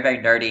said, very, very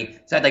nerdy.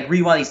 So I'd like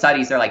read one of these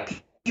studies. They're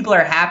like, people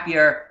are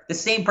happier. The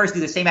same person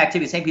do the same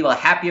activity. The same people are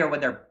happier when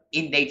they're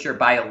in nature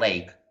by a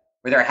lake,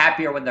 where they're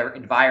happier when their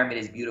environment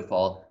is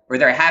beautiful, where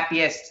they're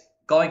happiest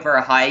going for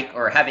a hike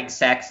or having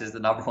sex is the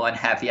number one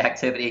happy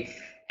activity.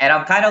 And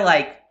I'm kind of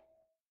like,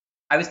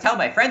 I was telling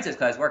my friends this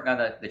because I was working on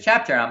the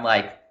chapter, and I'm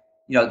like,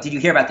 did you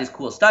hear about this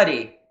cool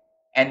study?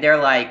 And they're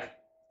like,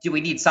 do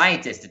we need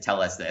scientists to tell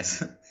us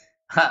this?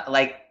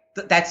 Like,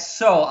 that's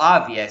so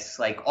obvious.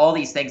 Like, all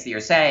these things that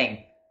you're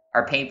saying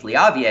are painfully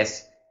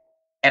obvious.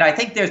 And I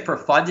think there's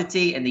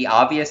profundity in the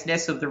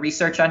obviousness of the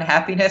research on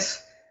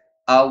happiness,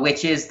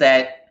 which is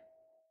that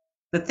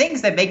the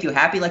things that make you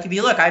happy, like if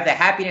you look, I have the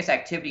happiness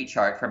activity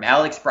chart from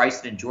Alex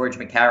Bryson and George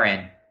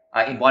McCarran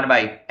in one of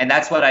my, and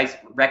that's what I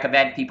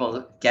recommend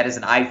people get as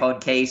an iPhone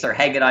case or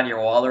hang it on your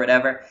wall or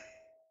whatever.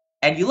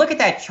 And you look at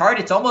that chart,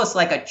 it's almost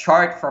like a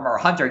chart from our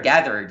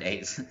hunter-gatherer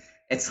days.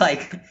 It's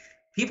like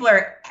people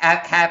are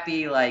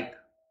happy, like,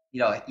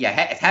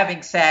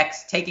 having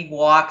sex, taking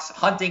walks,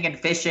 hunting and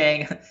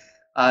fishing,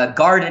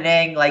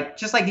 gardening, like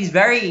just like these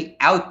very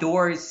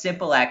outdoors,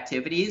 simple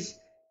activities.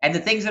 And the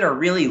things that are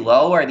really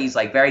low are these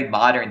like very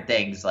modern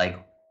things,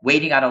 like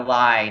waiting on a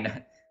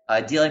line,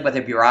 dealing with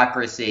a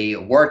bureaucracy,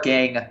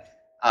 working,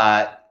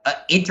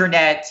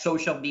 internet,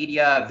 social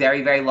media,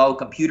 very, very low.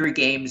 Computer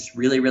games,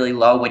 really, really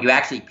low. When you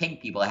actually ping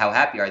people, how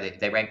happy are they?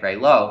 They rank very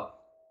low.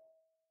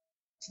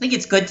 So I think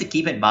it's good to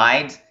keep in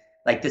mind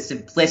like the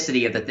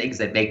simplicity of the things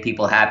that make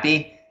people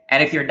happy.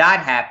 And if you're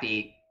not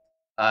happy,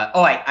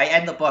 I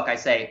end the book, I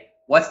say,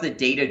 what's the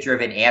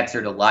data-driven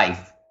answer to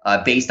life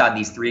based on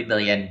these 3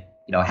 million,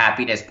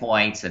 happiness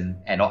points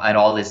and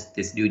all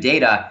this new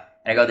data?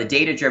 And I go, the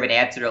data-driven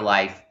answer to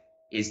life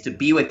is to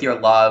be with your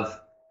love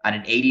on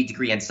an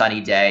 80-degree and sunny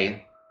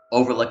day,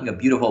 overlooking a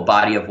beautiful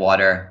body of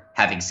water,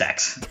 having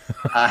sex.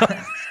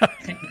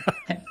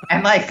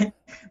 And like,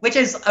 which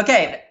is,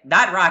 okay,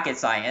 not rocket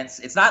science.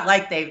 It's not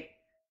like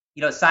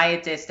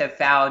scientists have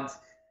found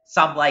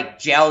some like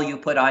gel you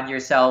put on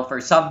yourself or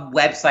some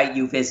website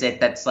you visit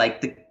that's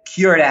like the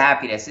cure to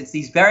happiness. It's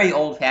these very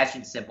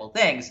old-fashioned simple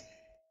things.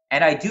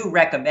 And I do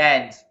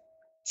recommend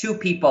to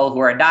people who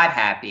are not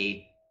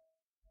happy,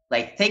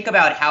 like think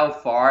about how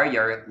far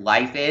your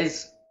life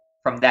is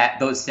from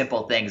those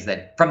simple things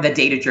from the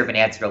data-driven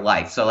answer to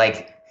life. So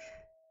like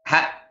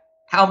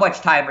how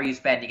much time are you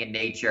spending in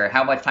nature?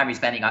 How much time are you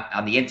spending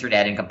on the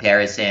internet in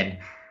comparison?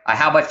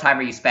 How much time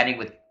are you spending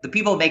with the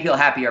people who make you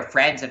happy, your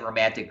friends and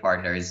romantic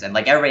partners, and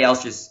like everybody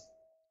else just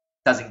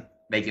doesn't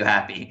make you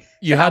happy.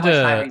 You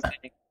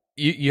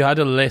had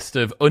a list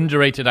of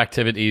underrated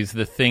activities,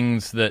 the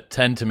things that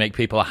tend to make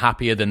people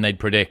happier than they'd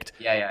predict.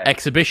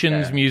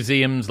 Exhibitions,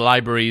 museums,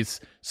 libraries,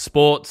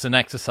 sports and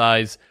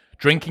exercise,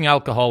 drinking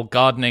alcohol,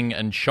 gardening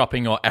and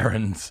shopping or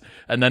errands.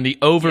 And then the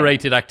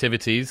overrated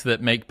activities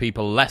that make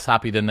people less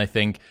happy than they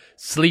think: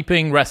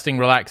 sleeping, resting,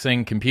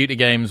 relaxing, computer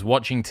games,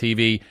 watching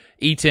TV,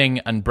 eating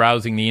and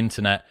browsing the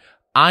internet.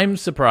 I'm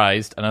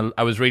surprised, and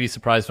I was really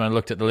surprised when I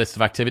looked at the list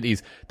of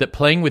activities, that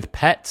playing with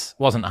pets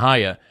wasn't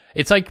higher.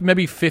 It's like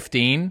maybe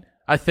 15,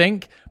 I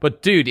think.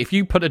 But dude, if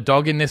you put a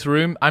dog in this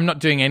room, I'm not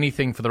doing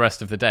anything for the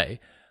rest of the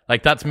day.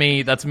 Like that's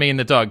me and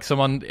the dog.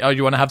 Someone, oh,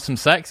 you want to have some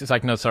sex? It's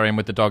like, no, sorry, I'm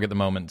with the dog at the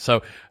moment.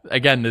 So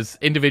again, there's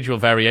individual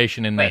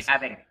variation in this.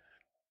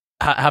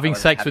 Having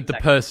sex with the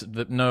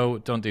person. No,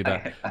 don't do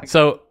that. Okay.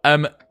 So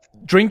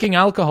drinking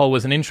alcohol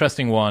was an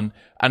interesting one.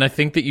 And I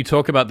think that you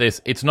talk about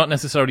this. It's not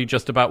necessarily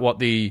just about what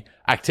the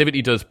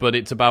activity does, but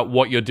it's about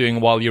what you're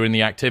doing while you're in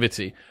the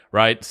activity,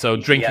 right? So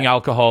drinking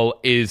alcohol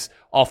is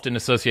often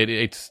associated,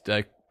 it's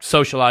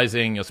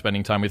socializing, you're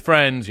spending time with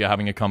friends, you're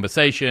having a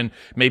conversation.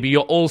 Maybe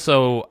you're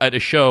also at a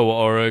show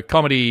or a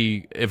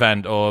comedy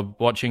event or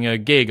watching a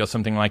gig or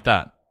something like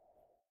that.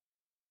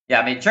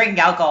 Yeah, I mean, drinking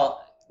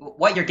alcohol,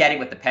 what you're getting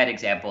with the pet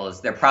example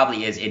is there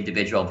probably is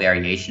individual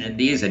variation in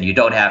these, and you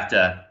don't have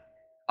to.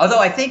 Although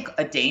I think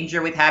a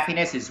danger with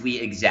happiness is we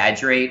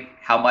exaggerate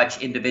how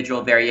much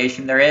individual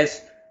variation there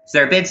is. So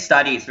there have been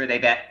studies where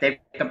they've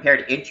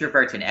compared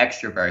introverts and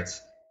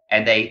extroverts,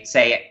 and they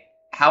say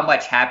how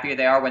much happier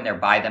they are when they're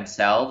by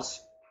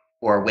themselves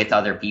or with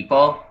other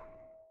people.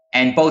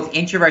 And both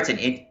introverts and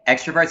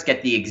extroverts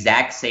get the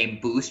exact same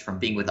boost from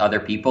being with other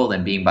people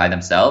than being by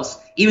themselves.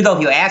 Even though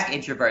if you ask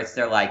introverts,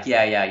 they're like,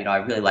 yeah, I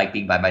really like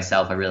being by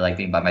myself. I really like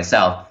being by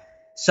myself.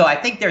 So I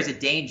think there's a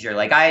danger.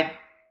 Like I'd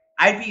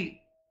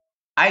be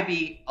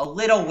a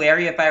little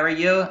wary if I were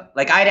you.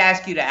 Like I'd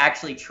ask you to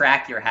actually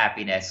track your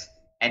happiness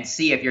and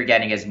see if you're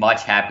getting as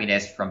much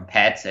happiness from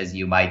pets as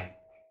you might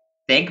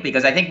think,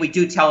 because I think we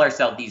do tell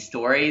ourselves these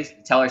stories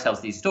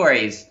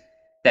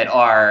that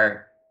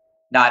are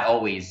not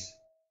always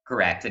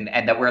correct, and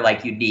that we're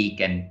like unique,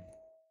 and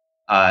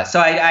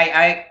so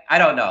I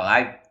don't know.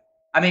 I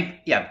mean,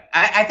 yeah,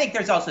 I think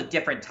there's also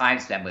different time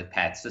spent with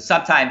pets. So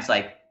sometimes,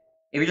 like,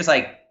 if you're just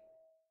like,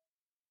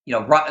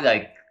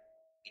 like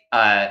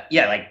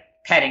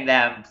petting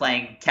them,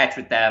 playing catch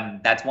with them,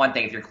 that's one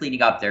thing. If you're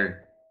cleaning up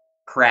their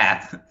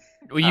crap.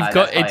 Well,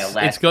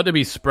 it's got to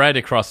be spread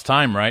across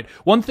time, right?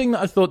 One thing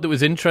that I thought that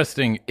was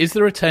interesting, is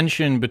there a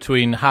tension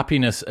between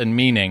happiness and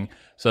meaning?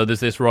 So there's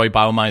this Roy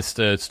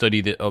Baumeister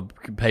study or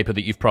paper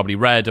that you've probably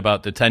read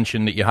about the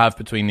tension that you have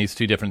between these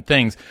two different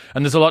things.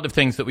 And there's a lot of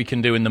things that we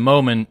can do in the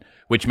moment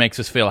which makes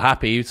us feel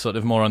happy, sort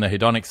of more on the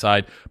hedonic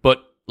side,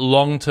 but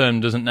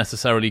long-term doesn't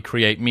necessarily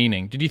create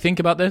meaning. Did you think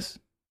about this?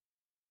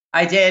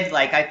 I did.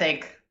 Like, I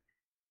think,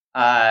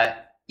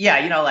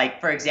 like,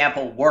 for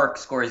example, work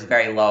scores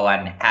very low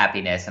on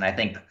happiness. And I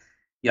think,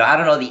 I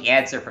don't know, the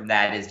answer from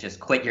that is just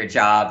quit your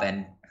job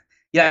and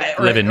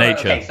live in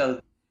nature. Okay, so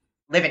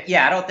living,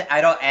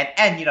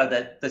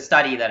 the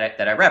study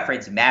that I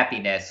referenced,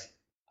 Mappiness,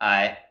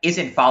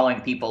 isn't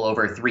following people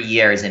over 3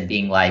 years and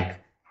being like,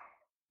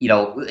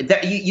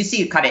 you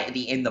see kind of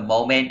the in the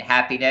moment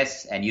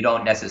happiness, and you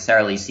don't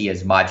necessarily see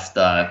as much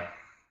the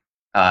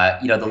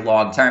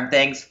long term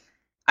things.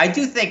 I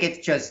do think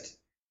it's just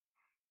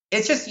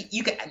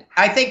you can.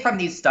 I think from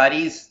these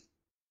studies,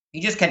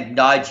 you just can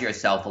nudge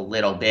yourself a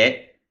little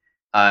bit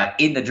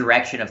in the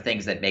direction of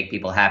things that make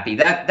people happy.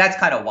 That's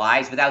kind of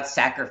wise without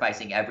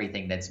sacrificing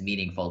everything that's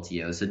meaningful to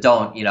you. So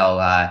don't if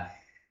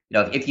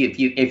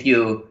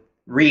you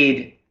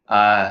read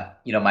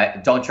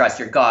Don't Trust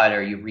Your Gut,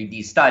 or you read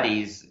these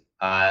studies,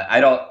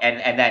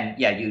 then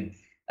you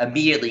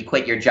immediately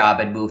quit your job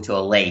and move to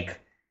a lake.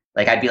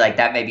 Like, I'd be like,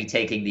 that may be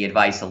taking the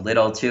advice a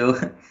little too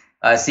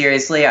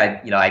seriously.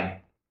 I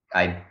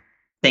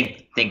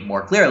think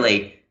more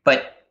clearly.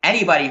 But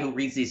anybody who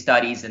reads these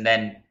studies and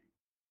then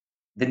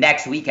the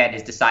next weekend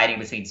is deciding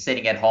between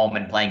sitting at home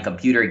and playing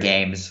computer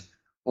games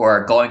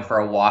or going for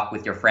a walk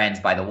with your friends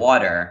by the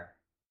water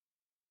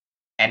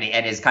and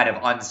is kind of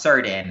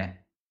uncertain,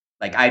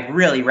 like, I'd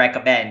really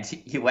recommend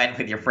you went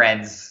with your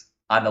friends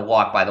on the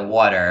walk by the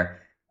water,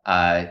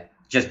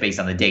 just based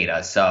on the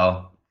data.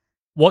 So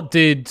what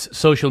did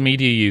social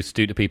media use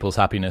do to people's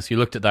happiness? You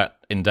looked at that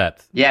in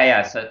depth.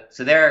 Yeah.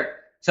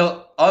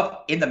 So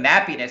in the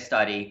Mappiness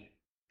study,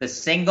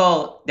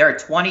 there are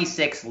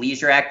 26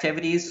 leisure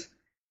activities.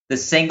 The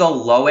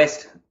single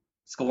lowest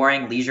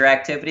scoring leisure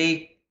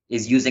activity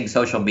is using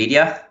social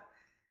media,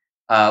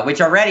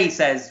 which already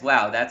says,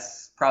 wow,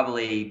 that's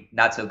probably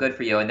not so good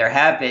for you. And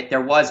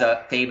there was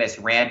a famous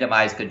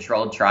randomized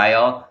controlled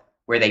trial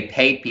where they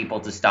paid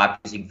people to stop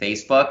using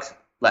Facebook.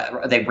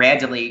 They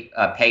randomly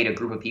paid a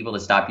group of people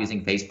to stop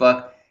using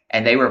Facebook,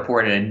 and they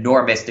reported an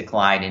enormous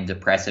decline in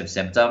depressive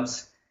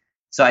symptoms.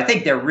 So I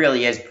think there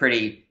really is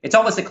it's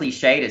almost a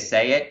cliche to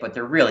say it, but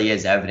there really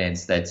is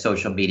evidence that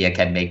social media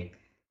can make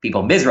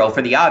people miserable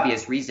for the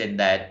obvious reason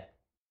that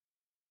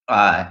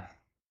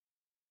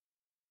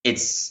it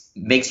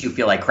makes you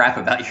feel like crap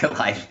about your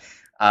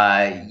life.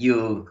 If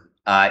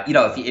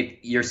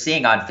you're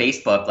seeing on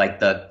Facebook,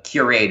 like, the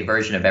curated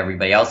version of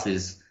everybody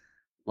else's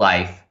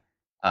life.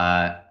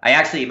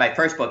 In my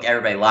first book,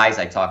 Everybody Lies,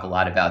 I talk a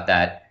lot about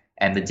that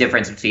and the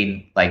difference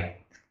between, like,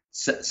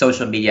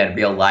 social media and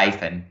real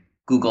life and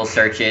Google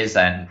searches.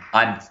 And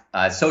on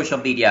social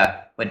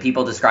media, when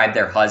people describe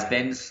their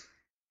husbands,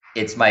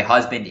 it's my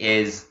husband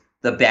is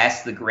the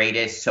best, the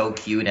greatest, so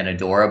cute and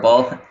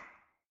adorable.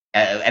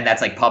 And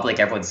that's like public,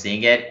 everyone's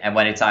seeing it. And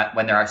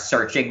when they're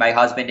searching my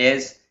husband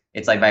is,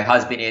 It's like my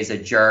husband is a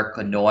jerk,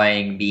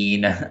 annoying,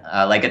 mean,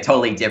 like a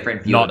totally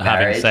different view Not of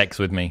having marriage. sex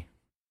with me.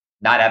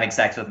 Not having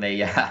sex with me,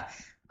 yeah.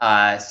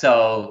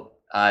 So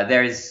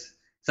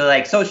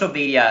like social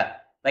media,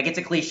 like it's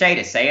a cliche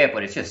to say it,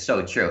 but it's just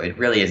so true. It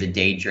really is a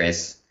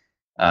dangerous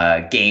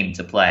game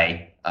to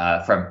play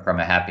from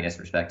a happiness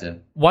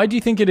perspective. Why do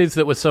you think it is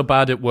that we're so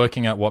bad at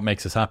working out what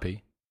makes us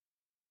happy?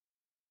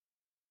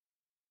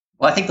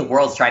 Well, I think the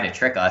world's trying to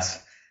trick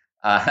us.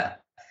 Uh,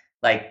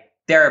 like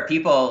there are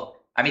people.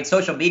 I mean,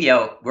 social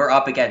media, we're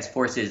up against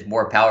forces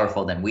more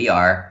powerful than we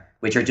are,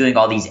 which are doing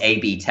all these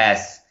A/B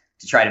tests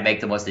to try to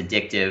make the most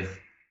addictive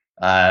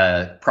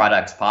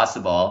products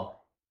possible.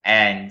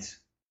 And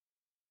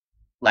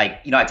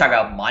like, I talk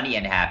about money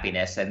and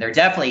happiness, and there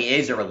definitely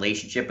is a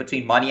relationship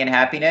between money and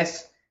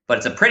happiness, but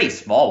it's a pretty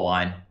small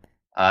one.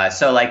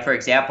 So like, for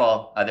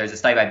example, there's a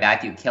study by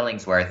Matthew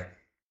Killingsworth.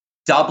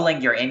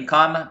 Doubling your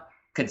income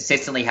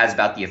consistently has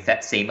about the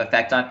same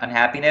effect on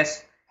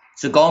happiness.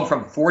 So going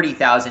from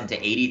 $40,000 to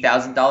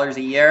 $80,000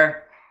 a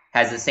year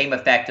has the same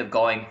effect of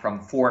going from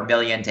 $4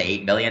 million to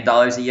 $8 million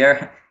a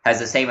year, has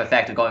the same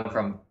effect of going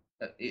from,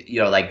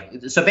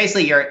 so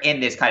basically you're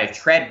in this kind of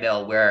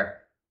treadmill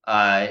where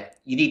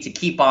you need to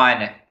keep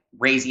on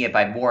raising it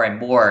by more and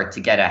more to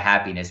get a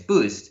happiness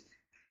boost.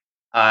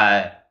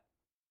 Now,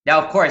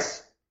 of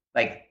course,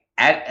 like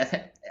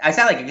I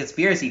sound like a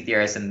conspiracy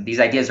theorist, and these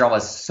ideas are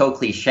almost so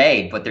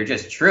cliched, but they're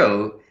just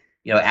true.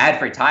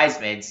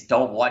 Advertisements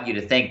don't want you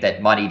to think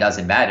that money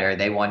doesn't matter.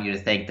 They want you to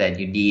think that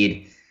you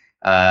need,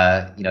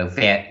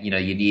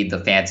 you need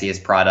the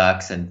fanciest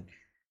products, and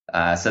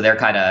so they're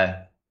kind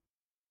of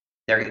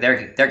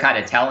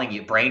telling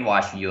you,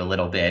 brainwashing you a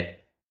little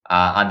bit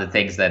on the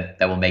things that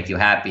will make you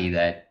happy.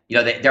 That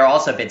there have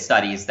also been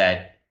studies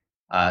that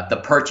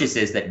the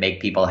purchases that make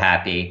people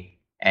happy.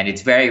 And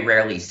it's very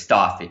rarely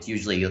stuff. It's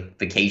usually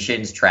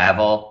vacations,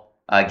 travel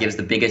gives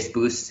the biggest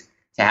boost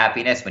to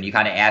happiness. When you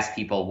kind of ask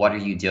people, what are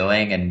you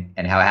doing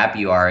and how happy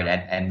you are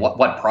and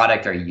what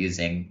product are you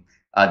using?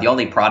 The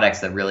only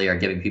products that really are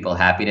giving people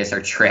happiness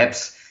are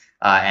trips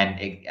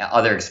and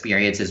other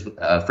experiences,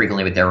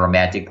 frequently with their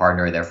romantic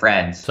partner or their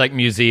friends. It's like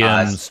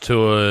museums,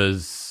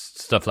 tours,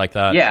 stuff like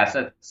that.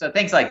 Yeah, so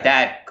things like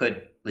that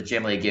could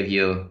legitimately give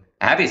you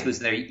a happiness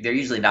boost. And they're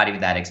usually not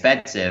even that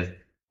expensive.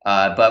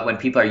 But when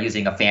people are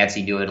using a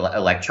fancy new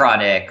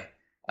electronic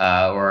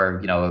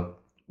or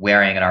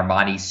wearing an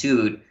Armani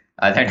suit,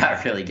 they're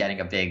not really getting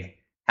a big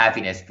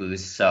happiness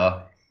boost.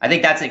 So I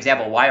think that's an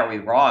example. Why are we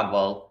wrong?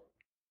 Well,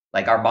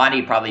 like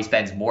Armani probably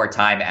spends more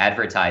time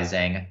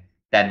advertising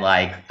than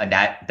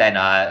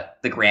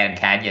the Grand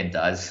Canyon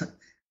does. If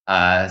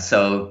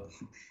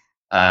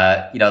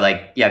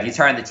you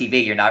turn on the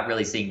TV, you're not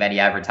really seeing many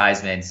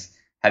advertisements.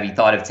 Have you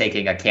thought of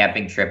taking a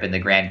camping trip in the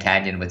Grand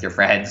Canyon with your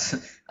friends?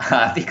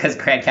 Because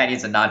Grand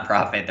Canyon's a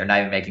nonprofit, they're not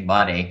even making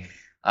money.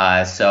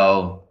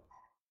 So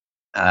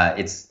I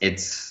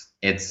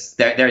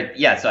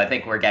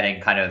think we're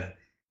getting kind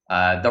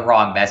of the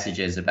wrong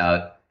messages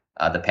about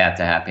the path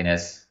to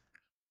happiness.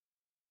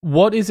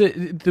 What is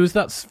it? There was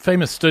that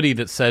famous study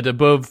that said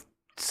above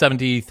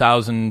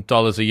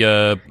 $70,000 a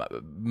year,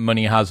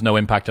 money has no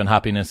impact on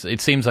happiness. It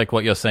seems like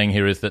what you're saying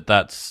here is that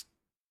that's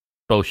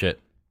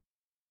bullshit.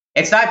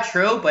 It's not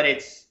true, but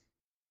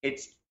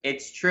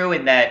it's true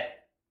in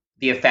that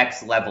the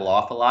effects level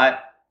off a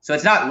lot. So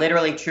it's not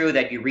literally true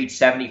that you reach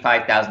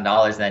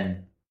 $75,000,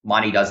 then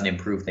money doesn't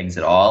improve things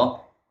at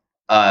all.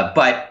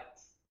 But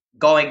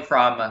going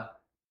from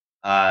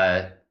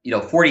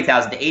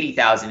 40,000 to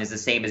 80,000 is the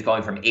same as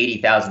going from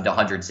 80,000 to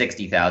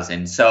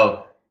 160,000.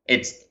 So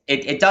it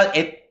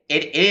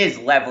is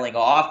leveling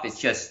off.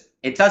 It's just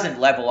it doesn't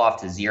level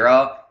off to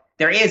zero.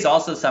 There is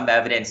also some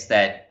evidence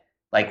that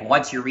like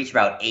once you reach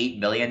about $8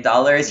 million,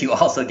 you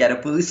also get a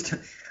boost.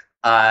 And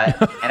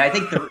I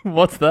think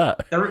what's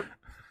that?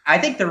 I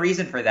think the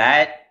reason for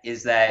that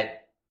is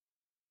that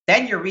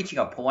then you're reaching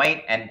a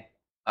point, and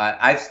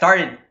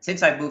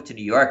since I moved to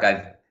New York,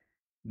 I've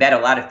met a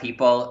lot of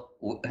people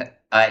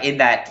in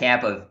that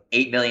camp of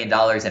 $8 million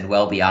and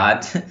well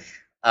beyond.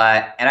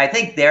 And I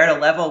think they're at a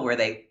level where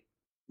they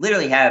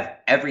literally have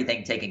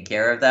everything taken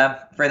care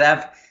of for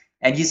them.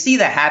 And you see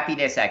the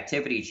happiness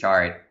activity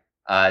chart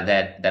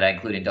that I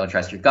include in Don't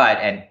Trust Your Gut.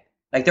 And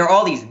like there are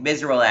all these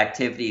miserable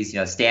activities,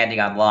 standing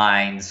on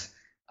lines,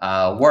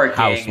 working,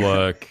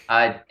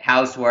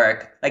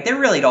 housework. Like they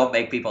really don't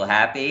make people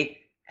happy.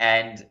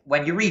 And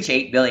when you reach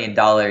 $8 million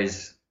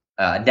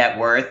net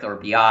worth or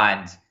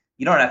beyond,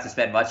 you don't have to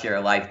spend much of your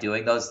life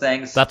doing those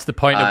things. That's the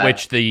point at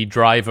which the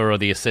driver or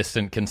the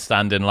assistant can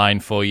stand in line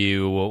for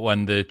you, or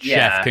when the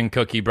chef can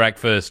cook you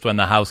breakfast, when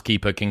the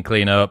housekeeper can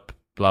clean up,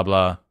 blah,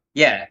 blah.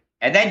 Yeah.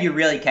 And then you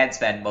really can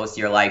spend most of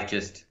your life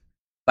just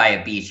by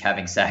a beach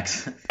having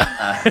sex. In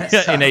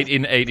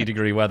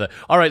 80-degree weather.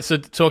 All right, so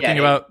talking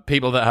about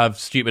people that have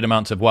stupid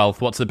amounts of wealth,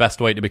 what's the best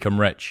way to become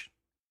rich?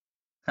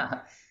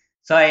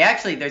 So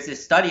there's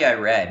this study I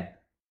read.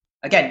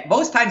 Again,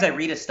 most times I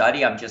read a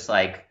study, I'm just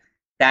like,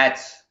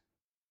 that's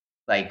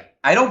like,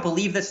 I don't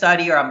believe the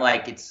study, or I'm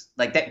like, it's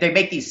like they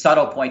make these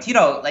subtle points.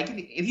 Like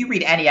if you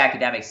read any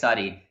academic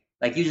study,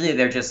 Like usually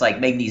they're just like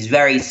making these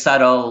very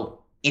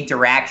subtle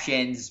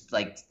interactions,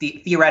 like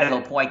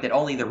theoretical point that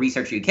only the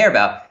researcher you care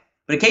about.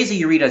 But occasionally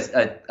you read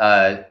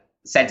a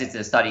sentence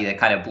in a study that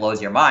kind of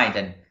blows your mind.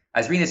 And I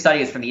was reading the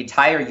study, it's from the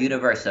entire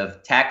universe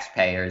of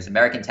taxpayers,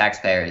 American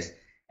taxpayers,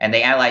 and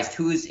they analyzed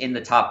who's in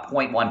the top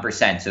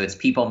 0.1%. So it's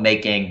people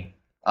making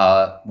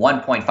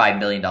 $1.5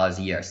 million a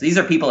year. So these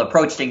are people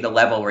approaching the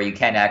level where you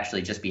can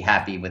actually just be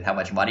happy with how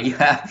much money you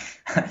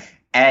have.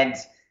 And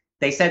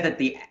they said that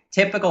the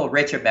typical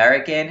rich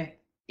American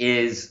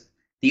is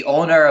the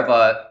owner of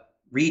a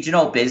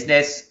regional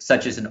business,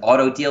 such as an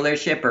auto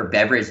dealership or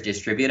beverage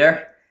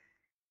distributor.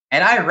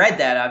 And I read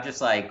that, I'm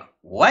just like,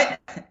 what?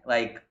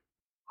 Like,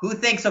 who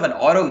thinks of an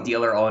auto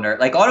dealer owner?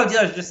 Like, auto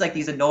dealers are just like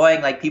these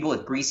annoying, like, people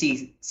with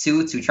greasy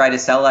suits who try to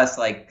sell us,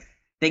 like,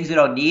 things we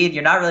don't need.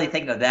 You're not really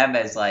thinking of them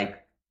as,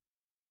 like,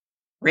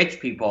 rich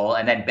people.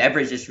 And then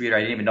beverage distributor,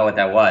 I didn't even know what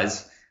that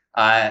was.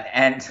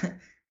 And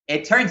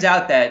it turns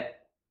out that,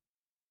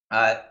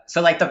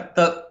 so, like,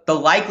 the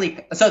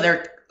likely, so there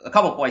are a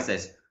couple points to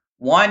this.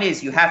 One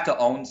is you have to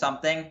own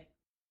something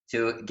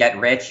to get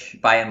rich,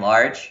 by and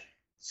large.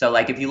 So,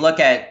 like, if you look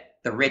at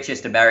the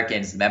richest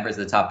Americans, members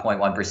of the top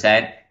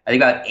 0.1%, I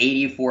think about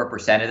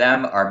 84% of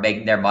them are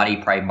making their money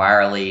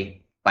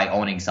primarily by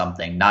owning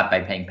something, not by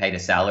paying paid a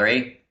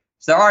salary.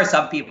 So there are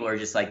some people who are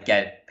just like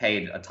get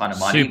paid a ton of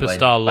money.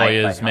 Superstar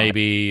lawyers,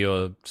 maybe,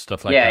 or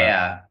stuff like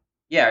that.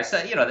 Yeah.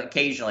 So, you know,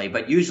 occasionally,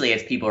 but usually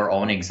it's people who are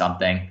owning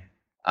something.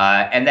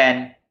 And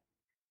then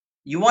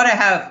you want to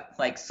have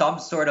like some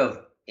sort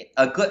of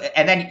a good,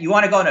 and then you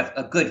want to go in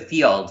a good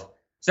field.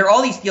 So there are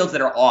all these fields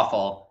that are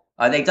awful.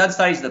 They've done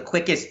studies of the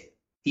quickest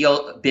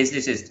field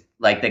businesses,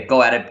 like that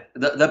go out of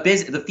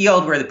the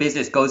field where the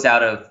business goes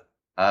out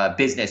of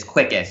business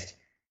quickest.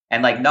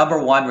 And like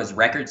number one was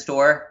record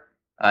store.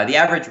 The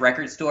average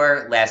record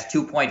store lasts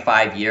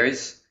 2.5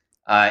 years.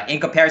 In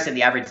comparison,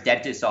 the average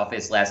dentist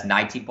office lasts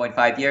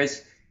 19.5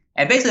 years.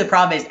 And basically the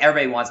problem is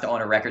everybody wants to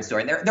own a record store.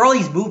 And there are all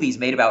these movies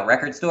made about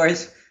record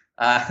stores.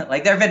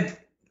 Like there have been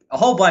a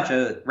whole bunch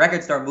of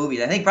record store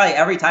movies. I think probably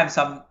every time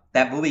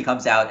that movie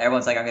comes out,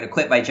 everyone's like, I'm going to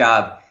quit my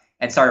job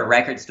and start a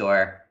record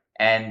store.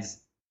 And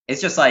it's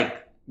just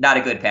like not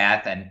a good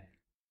path. And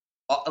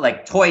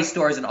like toy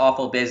stores, an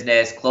awful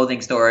business.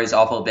 Clothing stores,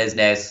 awful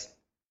business.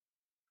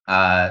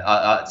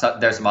 So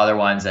there's some other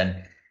ones,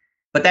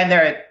 but then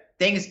there are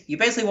things you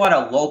basically want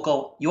a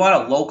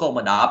local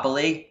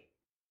monopoly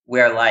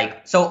where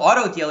like, so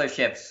auto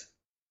dealerships,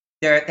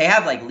 they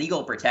have like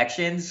legal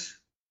protections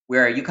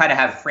where you kind of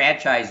have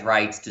franchise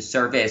rights to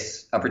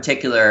service a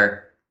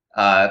particular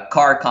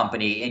car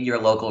company in your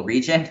local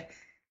region.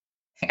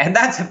 And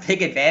that's a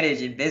big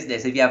advantage in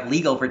business if you have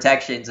legal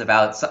protections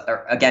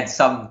against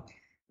some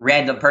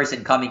random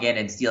person coming in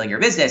and stealing your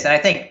business. And I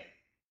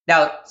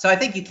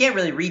think you can't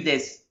really read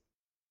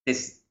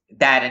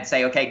that and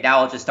say, okay, now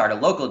I'll just start a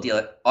local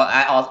dealer.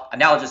 Now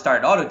I'll just start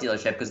an auto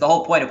dealership, because the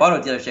whole point of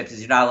auto dealerships is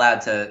you're not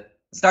allowed to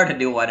start a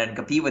new one and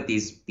compete with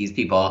these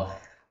people.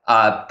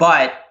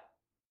 But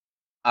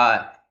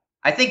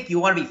I think you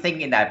want to be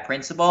thinking in that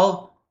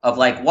principle of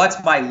like,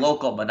 what's my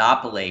local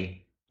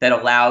monopoly that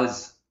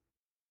allows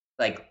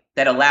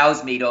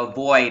me to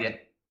avoid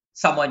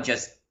someone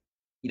just,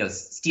 you know,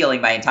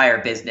 stealing my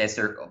entire business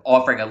or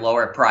offering a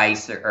lower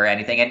price or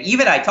anything. And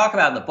even I talk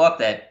about in the book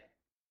that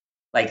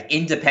like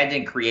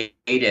independent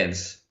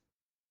creatives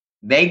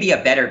may be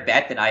a better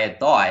bet than I had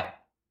thought,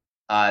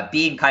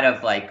 being kind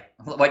of like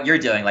what you're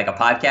doing, like a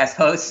podcast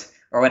host,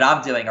 or what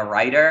I'm doing, a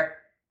writer.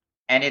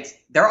 And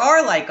there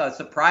are like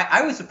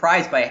I was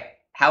surprised by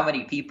how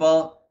many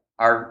people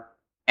are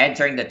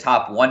entering the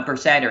top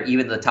 1% or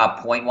even the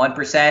top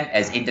 0.1%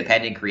 as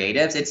independent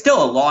creatives. It's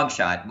still a long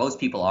shot. Most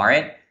people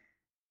aren't,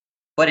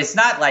 but it's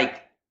not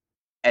like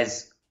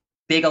as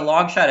big a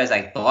long shot as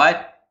I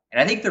thought. And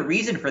I think the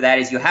reason for that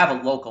is you have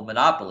a local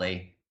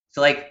monopoly.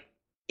 So like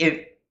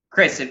if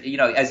you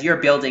know, as you're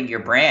building your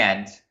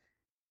brand,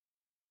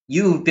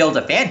 you build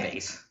a fan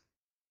base.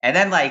 And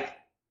then like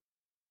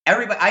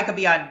I could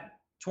be on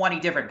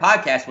 20 different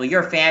podcasts. Well,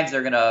 your fans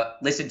are going to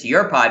listen to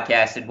your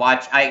podcast and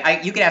watch.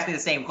 You could ask me the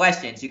same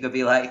questions. You could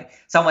be like,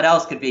 someone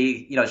else could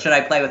be, you know, should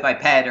I play with my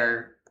pet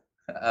or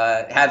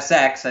have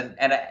sex? And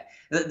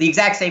the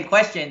exact same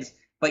questions,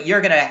 but you're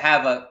going to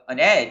have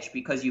an edge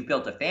because you've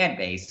built a fan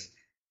base.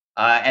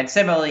 And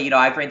similarly, you know,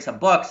 I've written some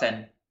books,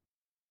 and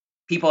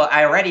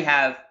I already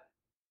have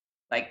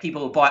like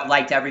people who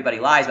liked Everybody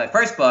Lies, my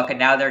first book, and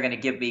now they're going to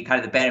give me kind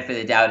of the benefit of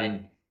the doubt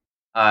in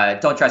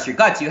Don't Trust Your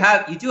Guts. You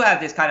do have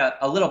this kind of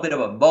a little bit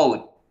of a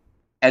moat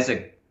as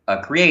a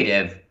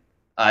creative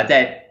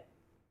that,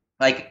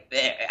 like,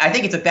 I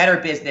think it's a better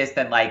business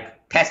than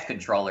like pest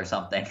control or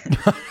something,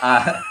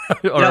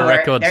 or a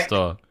record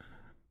store.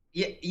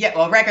 Yeah,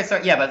 well, record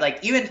store, yeah, but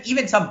like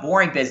even some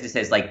boring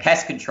businesses like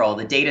pest control,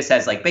 the data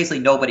says like basically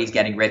nobody's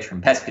getting rich from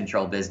pest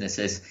control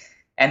businesses.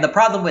 And the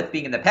problem with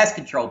being in the pest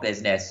control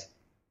business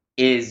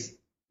is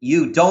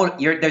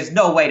there's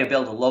no way to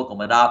build a local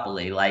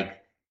monopoly.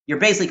 Like you're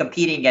basically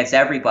competing against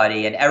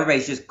everybody, and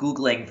everybody's just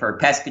Googling for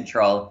pest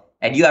control,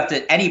 and you have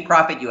to, any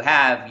profit you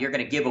have, you're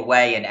going to give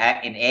away in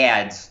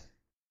ads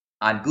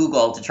on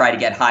Google to try to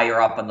get higher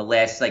up on the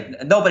list.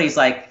 Like nobody's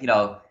like,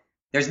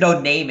 there's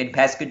no name in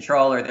pest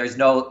control, or there's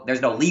no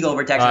legal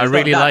protection. I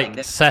really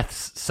like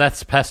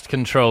Seth's pest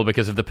control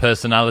because of the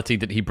personality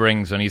that he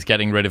brings when he's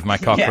getting rid of my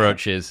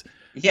cockroaches.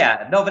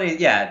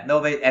 Nobody,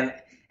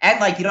 and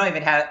like you don't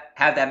even have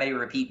that many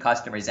repeat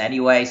customers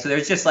anyway. So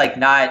there's just like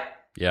not.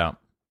 Yeah.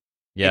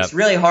 It's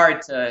really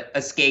hard to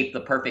escape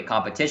the perfect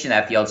competition in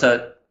that field.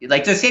 So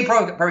like to escape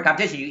perfect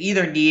competition, you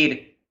either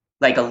need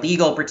like a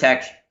legal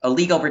protection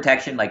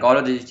like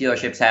auto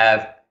dealerships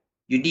have.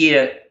 You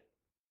need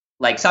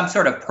like some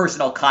sort of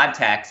personal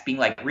contacts, being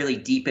like really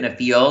deep in a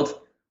field,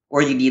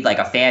 or you need like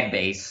a fan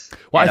base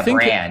and a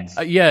brand.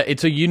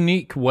 It's a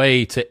unique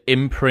way to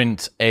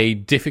imprint a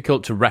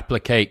difficult to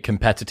replicate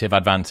competitive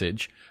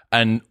advantage.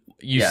 And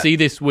you see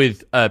this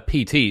with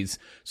PTs.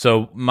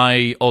 So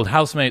my old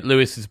housemate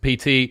Lewis is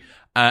a PT,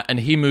 and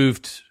he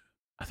moved,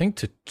 I think,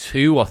 to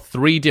 2 or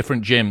 3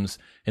 different gyms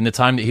in the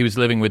time that he was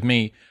living with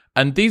me.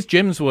 And these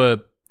gyms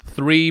were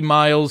 3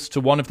 miles to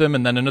one of them,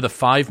 and then another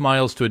 5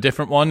 miles to a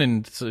different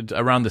one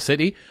around the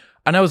city.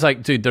 And I was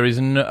like, dude,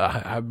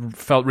 I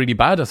felt really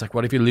bad. I was like,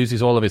 what if he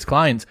loses all of his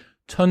clients?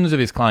 Tons of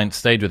his clients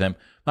stayed with him.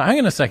 Now, hang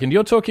on a second.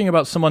 You're talking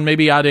about someone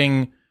maybe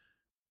adding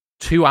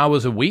 2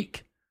 hours a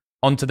week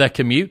onto their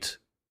commute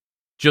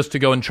just to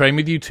go and train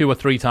with you 2 or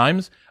 3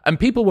 times. And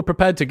people were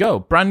prepared to go.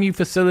 Brand new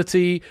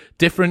facility,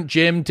 different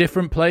gym,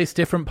 different place,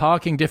 different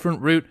parking,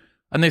 different route.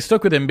 And they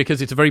stuck with him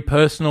because it's a very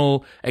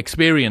personal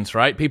experience,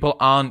 right?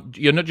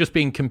 You're not just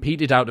being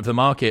competed out of the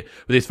market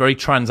with this very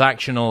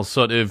transactional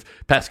sort of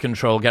pest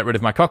control, get rid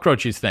of my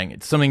cockroaches thing.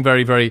 It's something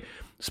very, very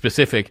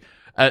specific.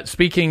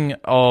 Speaking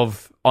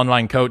of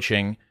online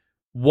coaching,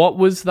 what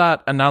was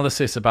that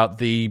analysis about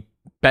the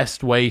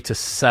best way to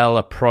sell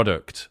a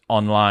product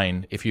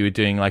online if you were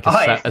doing like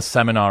a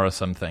seminar or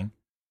something?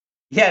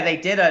 Yeah, they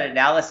did an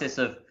analysis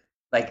of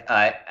like,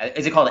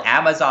 is it called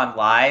Amazon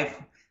Live?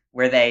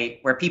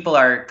 Where people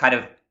are kind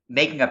of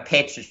making a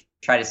pitch to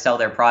try to sell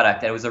their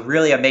product. And it was a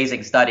really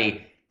amazing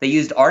study. They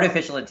used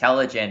artificial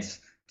intelligence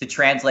to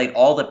translate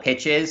all the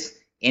pitches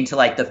into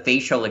like the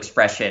facial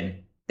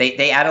expression.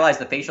 They analyzed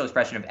the facial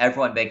expression of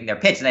everyone making their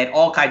pitch, and they had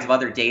all kinds of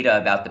other data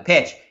about the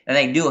pitch, and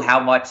they knew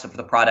how much of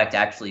the product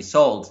actually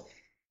sold.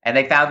 And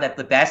they found that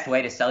the best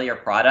way to sell your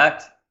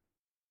product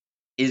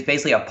is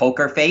basically a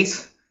poker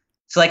face.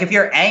 So like if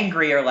you're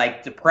angry or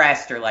like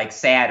depressed or like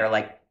sad or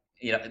like,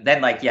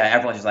 then like,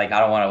 everyone's just like,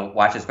 I don't want to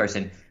watch this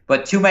person.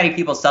 But too many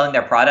people selling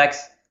their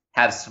products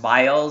have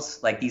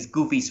smiles, like these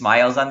goofy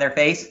smiles on their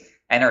face,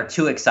 and are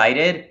too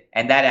excited,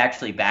 and that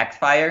actually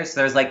backfires.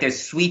 So there's like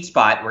this sweet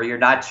spot where you're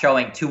not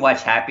showing too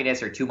much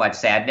happiness or too much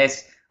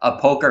sadness, a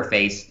poker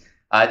face.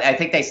 I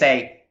think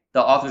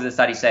the authors of the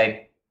study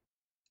say,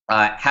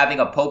 having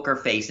a poker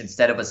face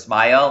instead of a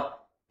smile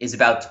is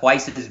about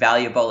twice as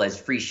valuable as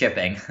free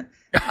shipping.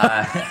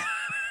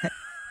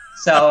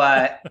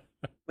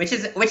 Which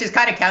is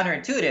kind of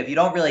counterintuitive. You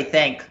don't really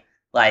think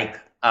like,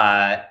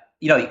 I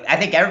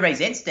think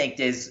everybody's instinct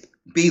is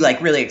be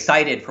like really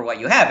excited for what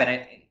you have.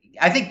 And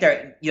I think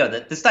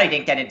the study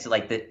didn't get into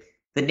like the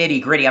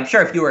nitty gritty. I'm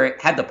sure if you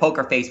had the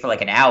poker face for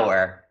like an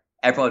hour,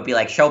 everyone would be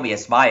like, show me a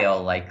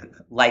smile, like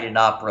lighten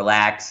up,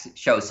 relax,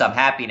 show some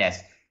happiness.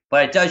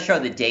 But it does show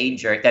the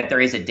danger, that there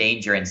is a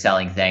danger in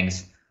selling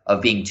things,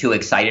 of being too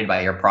excited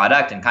by your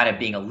product, and kind of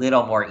being a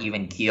little more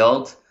even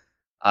keeled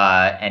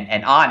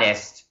and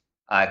honest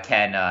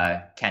can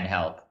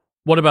help.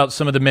 What about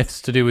some of the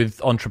myths to do with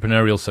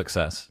entrepreneurial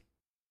success?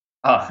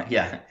 Oh,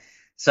 yeah.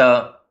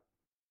 So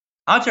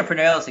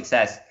entrepreneurial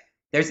success,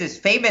 there's this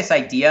famous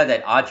idea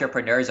that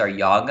entrepreneurs are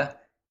young.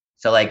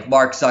 So like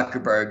Mark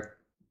Zuckerberg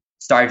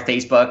started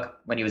Facebook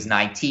when he was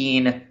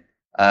 19.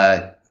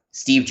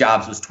 Steve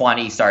Jobs was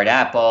 20, started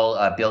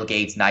Apple. Bill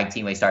Gates,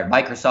 19, when he started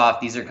Microsoft.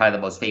 These are kind of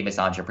the most famous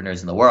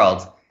entrepreneurs in the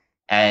world.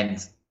 And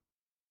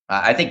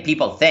I think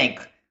people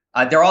think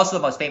they're also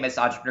the most famous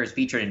entrepreneurs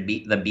featured in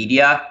the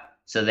media.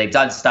 So they've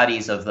done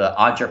studies of the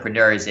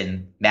entrepreneurs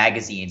in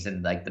magazines,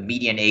 and like the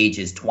median age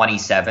is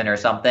 27 or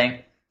something.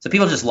 So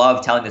people just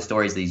love telling the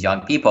stories of these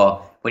young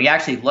people. When you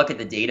actually look at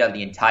the data of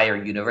the entire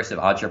universe of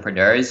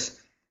entrepreneurs,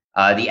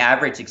 the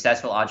average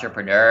successful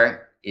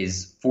entrepreneur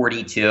is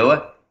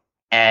 42,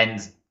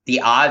 and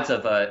the odds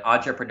of an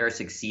entrepreneur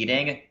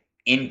succeeding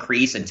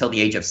increase until the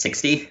age of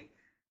 60.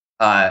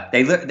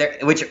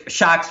 Which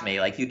shocks me.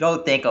 Like, you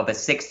don't think of a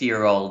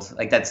 60-year-old,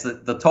 like that's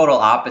the total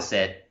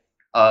opposite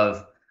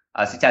of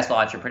a successful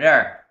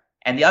entrepreneur.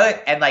 And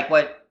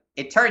what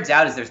it turns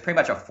out is there's pretty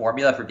much a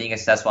formula for being a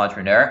successful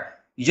entrepreneur.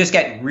 You just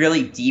get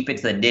really deep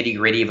into the nitty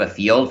gritty of a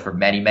field for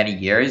many, many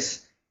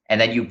years, and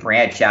then you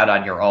branch out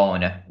on your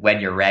own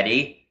when you're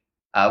ready.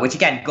 Which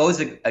again goes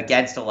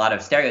against a lot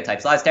of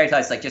stereotypes. A lot of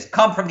stereotypes like just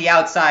come from the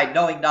outside,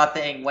 knowing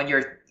nothing when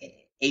you're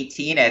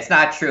 18. And it's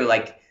not true.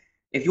 Like,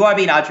 if you want to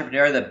be an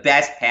entrepreneur, the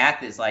best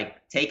path is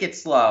like take it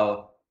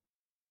slow,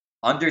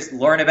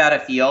 learn about a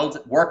field,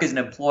 work as an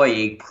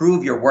employee,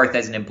 prove your worth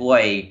as an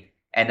employee,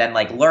 and then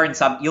like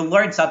you'll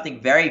learn something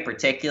very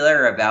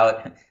particular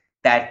about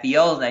that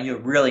field, and then you'll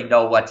really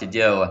know what to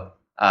do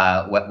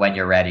when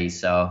you're ready.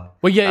 So,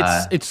 well,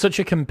 yeah, it's such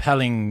a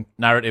compelling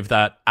narrative,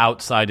 that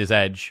outsider's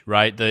edge,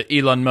 right? The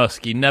Elon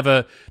Musk, he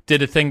never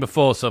did a thing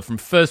before, so from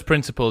first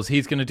principles,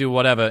 he's going to do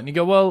whatever. And you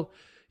go, well,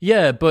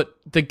 yeah, but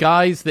the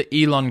guys that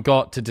Elon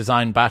got to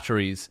design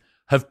batteries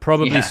have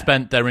probably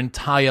spent their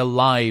entire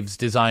lives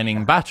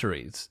designing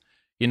batteries.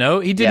 You know,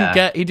 he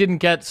didn't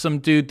get some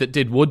dude that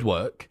did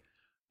woodwork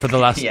for the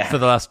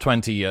last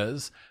 20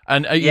 years.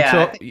 And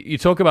you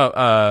talk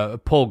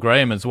about Paul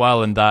Graham as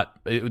well, and that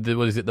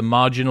what is it, the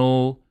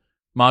marginal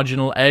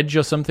edge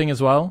or something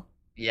as well?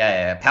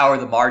 Yeah, Power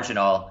the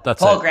Marginal.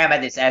 Paul Graham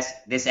had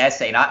this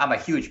essay, and I'm a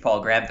huge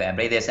Paul Graham fan,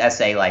 but this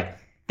essay like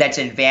that's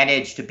an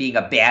advantage to being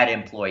a bad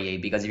employee,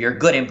 because if you're a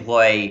good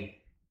employee,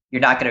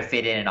 you're not going to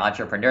fit in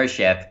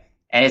entrepreneurship.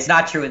 And it's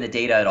not true in the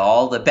data at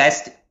all. The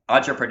best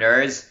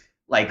entrepreneurs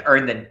like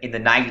earn in the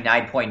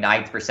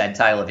 99.9th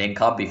percentile of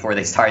income before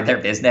they start their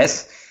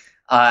business.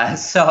 I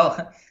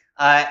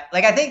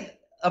think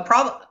a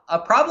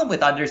problem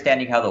with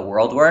understanding how the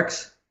world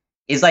works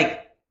is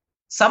like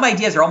some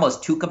ideas are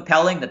almost too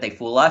compelling that they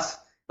fool us.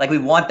 Like we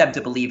want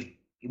to believe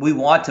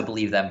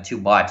them too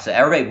much. So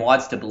everybody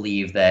wants to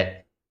believe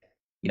that,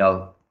 you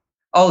know,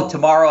 oh,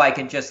 tomorrow I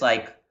can just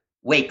like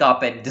wake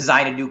up and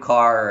design a new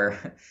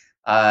car,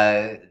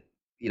 or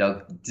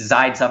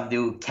design some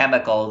new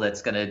chemical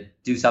that's going to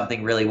do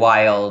something really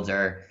wild,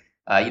 or,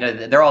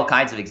 there are all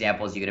kinds of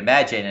examples you can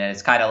imagine. And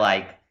it's kind of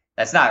like,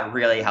 that's not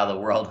really how the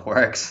world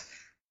works.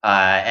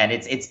 And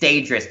it's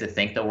dangerous to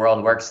think the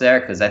world works there,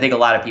 because I think a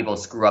lot of people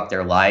screw up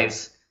their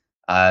lives,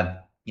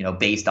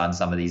 based on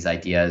some of these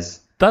ideas.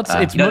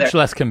 It's much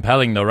less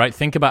compelling, though, right?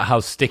 Think about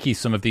how sticky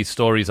some of these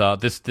stories are.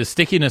 The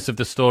stickiness of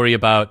the story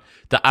about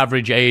the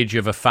average age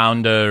of a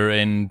founder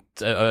an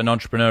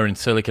entrepreneur in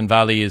Silicon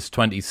Valley is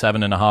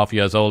 27 and a half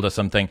years old or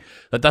something.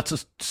 That's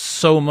just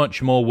so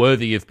much more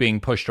worthy of being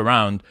pushed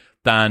around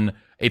than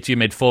it's your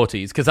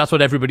mid-40s, because that's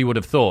what everybody would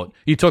have thought.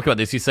 You talk about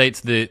this, you say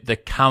it's the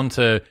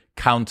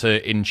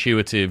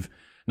counter-intuitive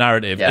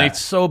narrative. Yeah. And it's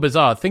so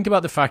bizarre. Think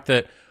about the fact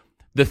that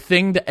the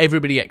thing that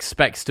everybody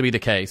expects to be the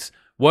case,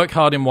 work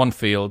hard in one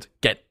field,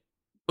 get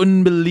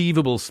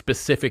unbelievable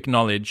specific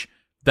knowledge,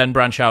 then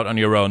branch out on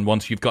your own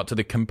once you've got to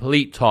the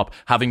complete top,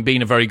 having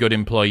been a very good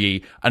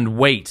employee, and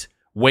wait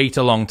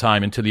a long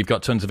time until you've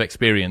got tons of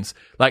experience.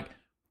 Like,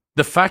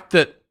 the fact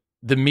that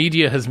the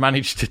media has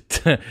managed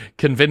to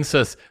convince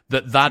us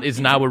that is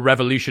now a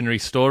revolutionary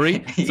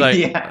story. It's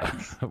like,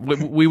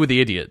 we were the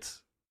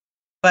idiots.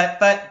 But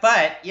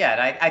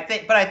yeah, I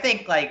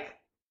think like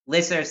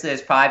listeners to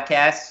this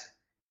podcast,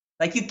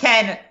 like you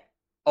can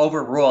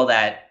overrule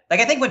that. Like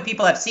I think when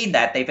people have seen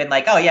that, they've been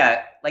like, oh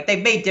yeah, like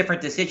they've made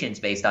different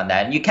decisions based on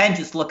that. And you can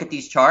just look at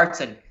these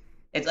charts, and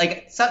it's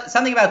like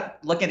something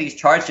about looking at these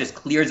charts just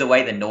clears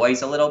away the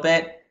noise a little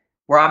bit,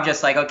 where I'm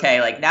just like,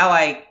 okay, like now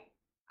I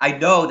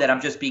know that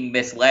I'm just being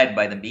misled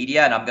by the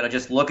media, and I'm going to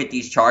just look at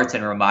these charts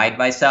and remind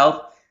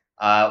myself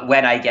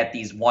when I get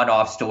these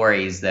one-off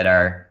stories that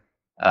are,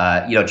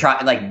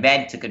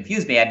 meant to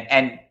confuse me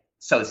and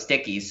so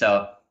sticky.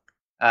 So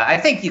I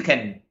think you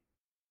can.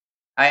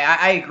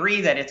 I agree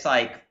that it's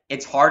like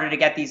it's harder to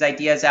get these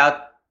ideas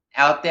out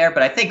there,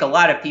 but I think a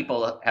lot of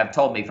people have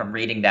told me from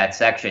reading that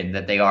section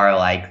that they are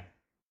like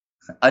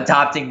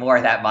adopting more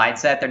of that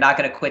mindset. They're not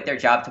going to quit their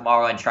job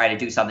tomorrow and try to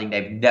do something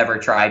they've never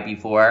tried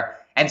before.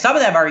 And some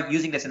of them are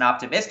using this in an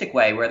optimistic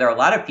way, where there are a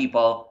lot of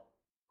people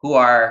who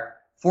are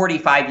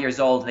 45 years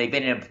old and they've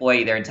been an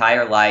employee their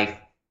entire life,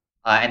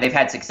 and they've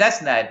had success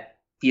in that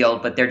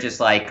field, but they're just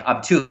like,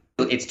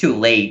 it's too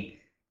late.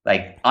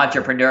 Like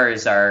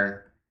entrepreneurs are,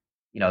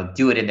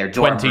 do it in their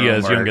dorm 20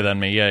 years younger than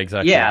me. Yeah,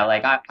 exactly. Yeah,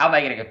 like how am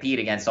I going to compete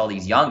against all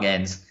these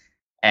youngins?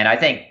 And I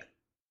think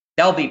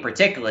they'll be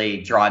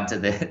particularly drawn to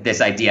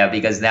this idea,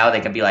 because now they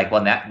can be like,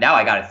 well, now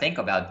I got to think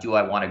about, do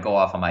I want to go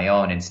off on my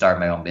own and start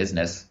my own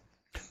business?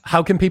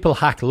 How can people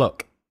hack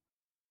luck?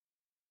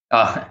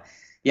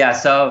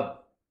 So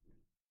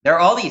there are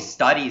all these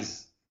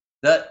studies.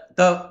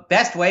 The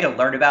best way to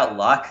learn about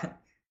luck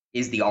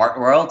is the art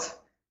world,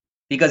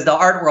 because the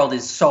art world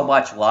is so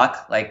much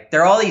luck. Like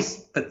there are all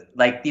these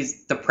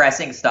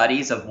depressing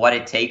studies of what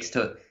it takes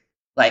to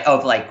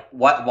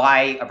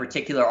why a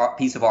particular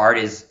piece of art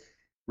is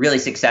really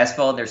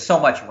successful. And there's so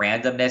much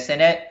randomness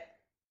in it.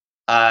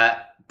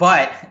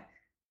 But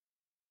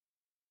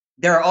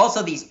there are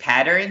also these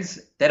patterns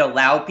that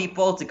allow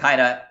people to kind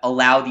of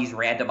allow these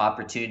random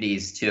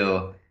opportunities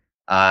to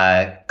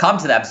come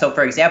to them. So,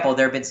 for example,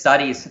 there have been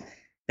studies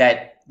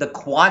that the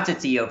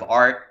quantity of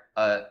art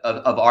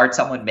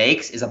someone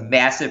makes is a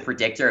massive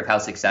predictor of how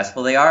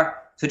successful they are.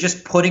 So,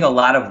 just putting a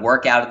lot of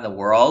work out in the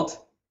world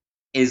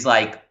is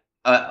like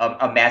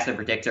a massive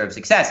predictor of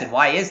success. And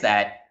why is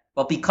that?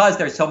 Well, because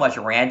there's so much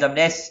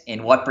randomness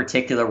in what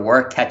particular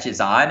work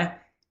catches on.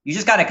 You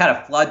just got to kind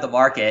of flood the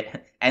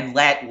market and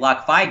let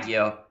luck find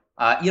you.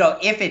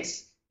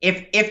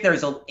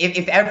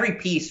 If every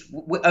piece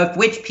of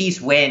which piece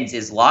wins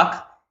is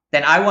luck,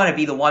 then I want to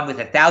be the one with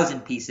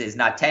 1,000 pieces,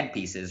 not 10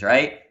 pieces,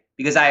 right?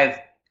 Because I have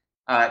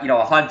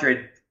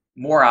 100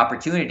 more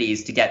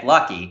opportunities to get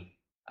lucky.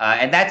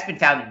 And that's been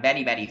found in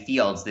many, many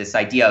fields, this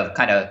idea of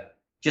kind of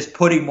just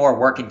putting more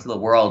work into the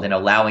world and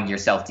allowing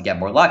yourself to get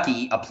more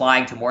lucky,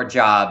 applying to more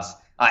jobs,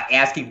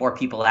 asking more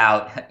people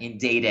out in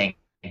dating.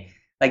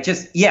 Like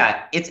just,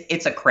 yeah,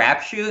 it's a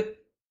crapshoot.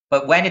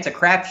 But when it's a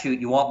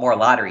crapshoot, you want more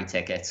lottery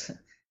tickets.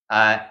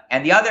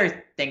 And the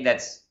other thing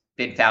that's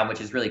been found,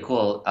 which is really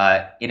cool,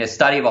 in a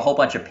study of a whole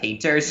bunch of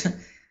painters,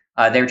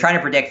 they were trying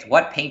to predict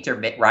what painter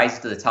rises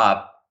to the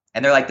top.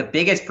 And they're like, the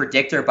biggest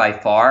predictor by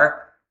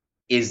far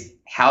is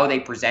how they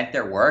present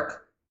their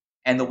work.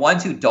 And the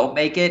ones who don't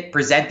make it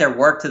present their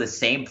work to the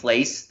same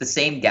place, the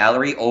same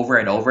gallery over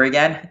and over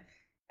again.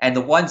 And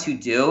the ones who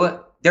do,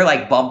 they're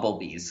like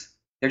bumblebees.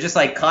 They're just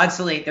like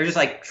constantly, they're just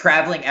like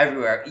traveling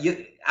everywhere.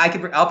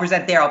 I'll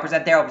present there, I'll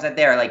present there, I'll present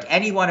there. Like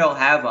anyone who'll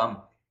have them,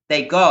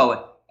 they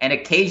go, and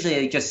occasionally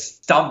they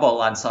just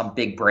stumble on some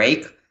big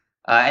break.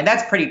 And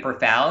that's pretty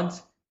profound.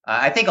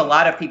 I think a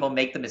lot of people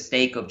make the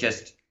mistake of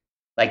just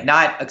like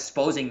not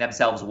exposing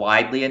themselves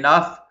widely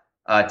enough.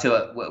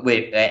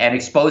 And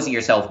exposing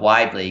yourself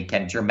widely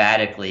can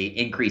dramatically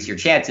increase your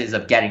chances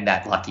of getting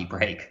that lucky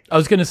break. I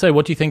was going to say,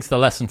 what do you think is the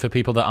lesson for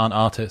people that aren't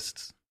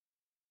artists?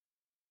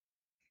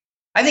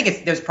 I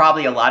think there's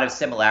probably a lot of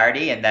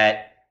similarity in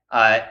that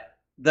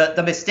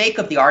the mistake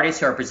of the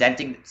artists who are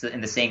presenting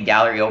in the same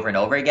gallery over and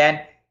over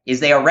again is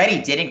they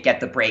already didn't get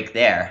the break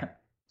there.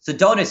 So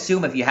don't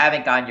assume if you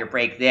haven't gotten your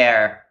break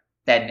there,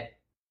 then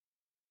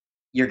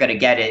you're going to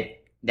get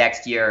it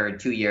next year or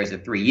 2 years or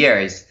 3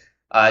 years.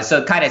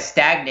 So kind of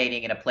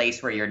stagnating in a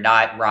place where you're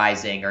not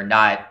rising or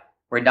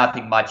where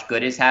nothing much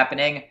good is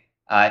happening.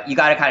 You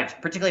got to kind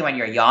of, particularly when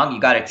you're young,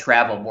 you got to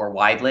travel more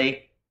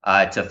widely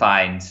to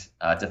find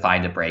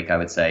a break, I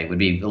would say, would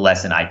be the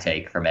lesson I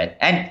take from it.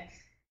 And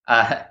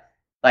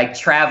like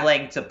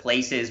traveling to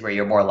places where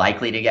you're more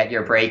likely to get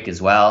your break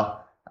as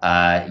well.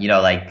 Many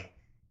of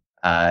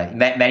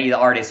the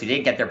artists who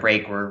didn't get their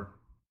break were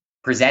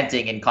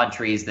presenting in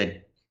countries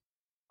that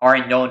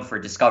aren't known for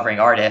discovering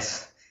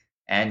artists.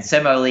 And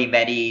similarly,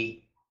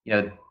 many,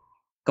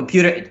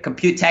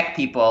 compute tech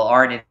people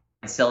aren't in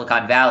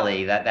Silicon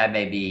Valley. That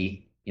may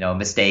be, a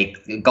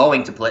mistake.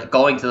 Going to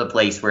the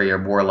place where you're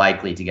more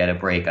likely to get a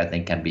break, I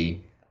think, can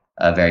be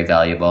very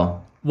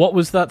valuable. What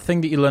was that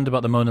thing that you learned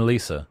about the Mona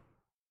Lisa?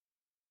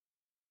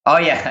 Oh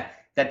yeah,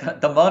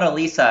 that the Mona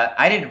Lisa.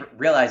 I didn't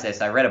realize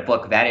this. I read a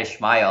book, Vanish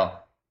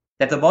Smile,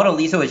 that the Mona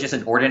Lisa was just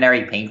an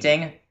ordinary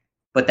painting,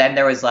 but then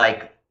there was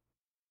like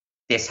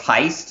this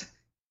heist,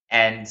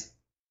 and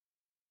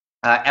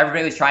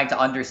everybody was trying to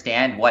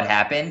understand what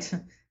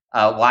happened,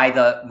 why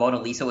the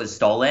Mona Lisa was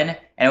stolen,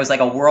 and it was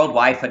like a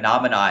worldwide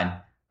phenomenon.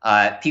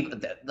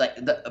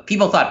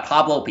 People thought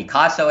Pablo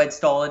Picasso had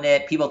stolen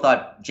it. People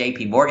thought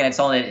J.P. Morgan had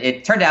stolen it.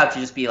 It turned out to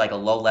just be like a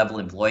low-level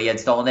employee had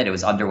stolen it. It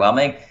was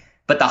underwhelming,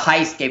 but the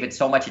heist gave it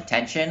so much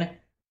attention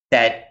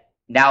that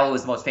now it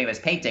was the most famous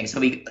painting.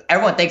 So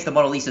everyone thinks the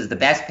Mona Lisa is the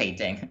best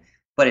painting,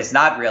 but it's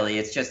not really.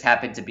 It's just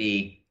happened to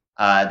be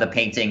the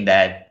painting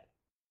that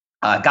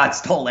got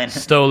stolen.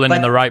 Stolen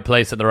in the right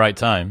place at the right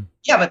time.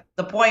 Yeah, but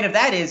the point of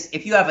that is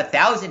if you have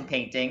 1,000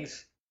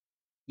 paintings,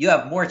 you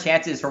have more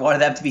chances for one of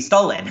them to be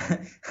stolen.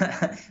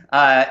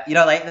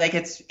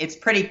 It's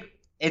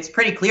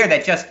pretty clear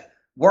that just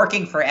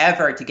working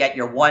forever to get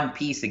your one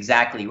piece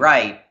exactly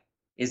right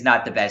is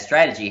not the best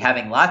strategy.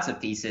 Having lots of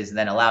pieces and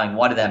then allowing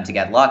one of them to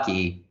get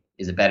lucky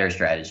is a better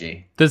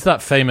strategy. There's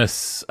that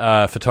famous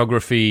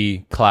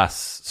photography class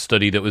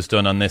study that was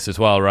done on this as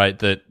well, right?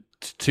 That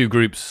two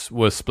groups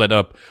were split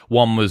up.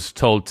 One was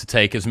told to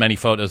take as many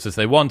photos as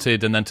they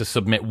wanted and then to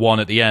submit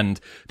one at the end.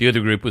 The other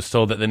group was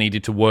told that they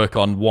needed to work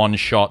on one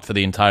shot for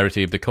the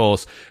entirety of the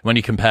course. When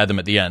you compare them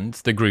at the end,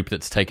 the group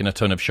that's taken a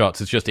ton of shots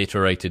has just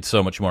iterated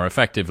so much more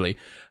effectively.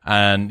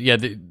 And yeah,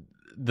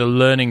 the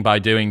learning by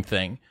doing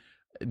thing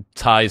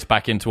ties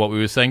back into what we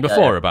were saying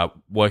before about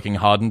working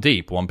hard and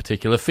deep, one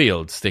particular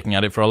field, sticking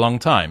at it for a long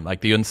time, like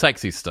the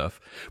unsexy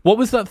stuff. What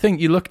was that thing?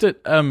 You looked at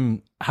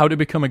how to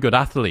become a good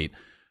athlete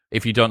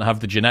if you don't have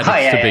the genetics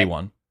to be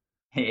one.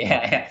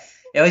 Yeah.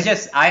 It was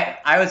just,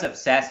 I was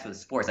obsessed with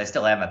sports. I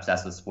still am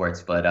obsessed with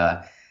sports, but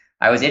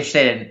I was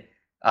interested in,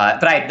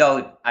 but I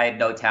had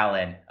no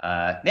talent.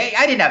 I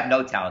didn't have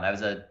no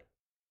talent.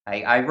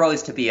 I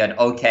rose to be an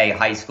okay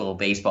high school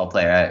baseball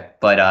player,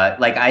 but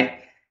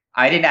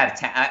I didn't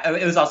have,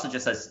 it was also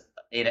just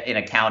in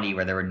a county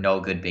where there were no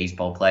good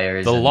baseball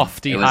players. The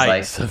lofty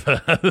heights of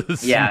a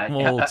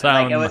small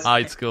town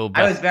high school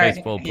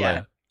baseball player.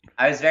 Yeah.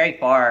 I was very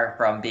far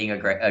from being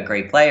a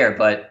great player,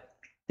 but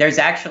there's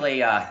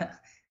actually an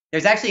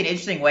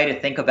interesting way to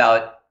think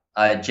about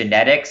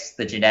genetics,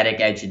 the genetic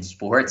edge in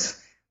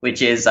sports,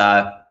 which is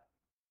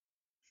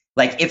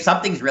if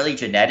something's really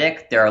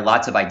genetic, there are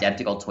lots of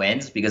identical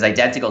twins because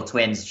identical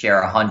twins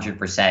share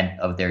 100%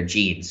 of their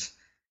genes.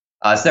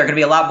 So there are going to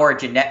be a lot more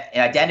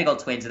identical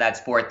twins in that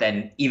sport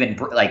than even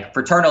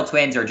fraternal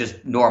twins or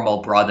just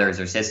normal brothers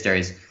or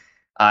sisters.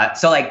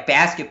 So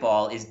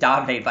basketball is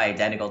dominated by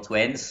identical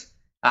twins.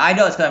 I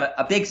know it's because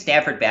I'm a big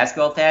Stanford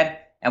basketball fan,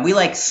 and we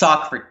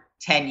suck for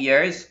 10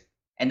 years,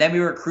 And then we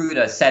recruit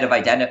a set of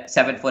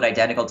 7-foot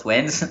identical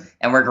twins,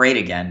 and we're great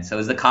again. So it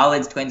was the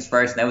Collins twins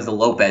first, and then it was the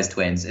Lopez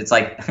twins. It's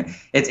like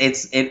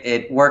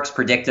it works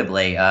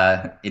predictably.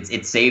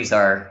 It saves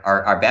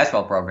our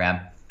basketball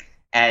program,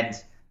 and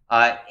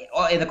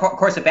in the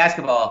course of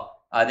basketball,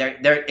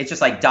 it's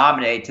just like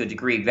dominated to a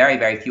degree very,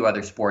 very few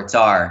other sports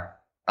are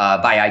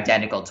by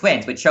identical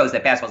twins, which shows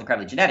that basketball is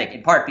incredibly genetic.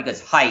 In part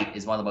because height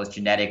is one of the most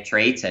genetic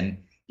traits, and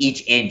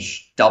each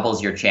inch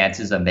doubles your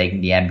chances of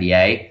making the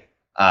NBA.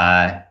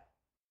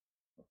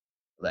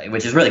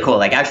 Which is really cool.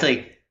 Like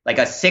actually, like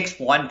a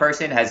 6'1"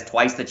 person has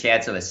twice the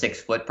chance of a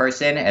 6-foot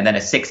person, and then a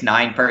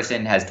 6'9"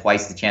 person has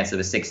twice the chance of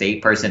a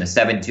 6'8" person. A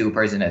 7'2"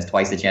 person has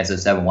twice the chance of a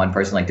 7'1"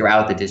 person. Like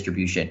throughout the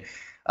distribution,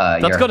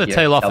 that's got to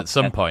tail off at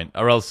some point,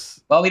 or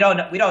else. Well, we don't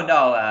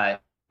know.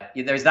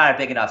 There's not a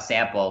big enough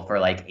sample for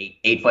like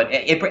 8 foot.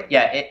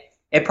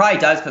 It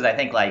probably does, because I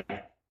think like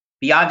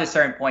beyond a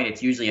certain point,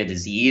 it's usually a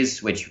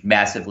disease which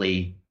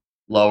massively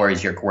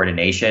lowers your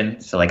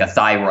coordination. So like a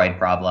thyroid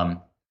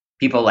problem,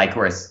 people like who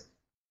are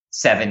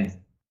 7'5"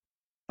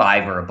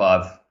 or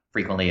above,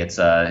 frequently it's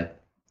a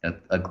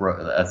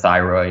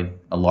thyroid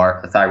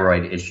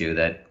issue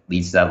that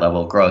leads to that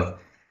level of growth.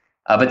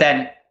 But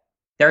then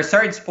there are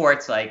certain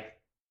sports like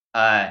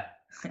they're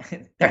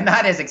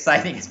not as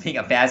exciting as being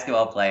a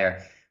basketball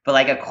player, but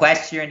like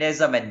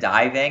equestrianism and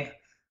diving.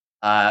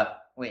 I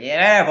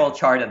have a whole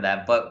chart of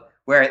them, but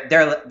where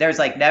there's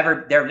like there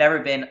have never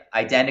been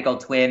identical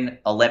twin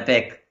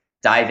Olympic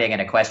diving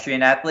and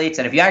equestrian athletes,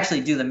 and if you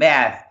actually do the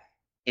math,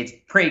 it's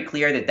pretty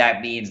clear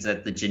that means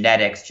that the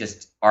genetics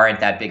just aren't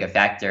that big a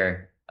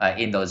factor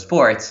in those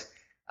sports,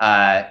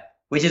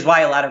 which is why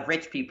a lot of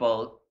rich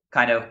people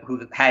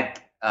who had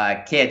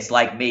kids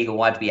like me who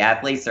want to be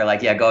athletes, they're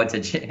like, yeah, go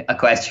into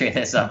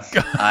equestrianism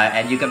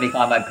and you can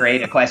become a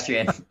great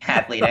equestrian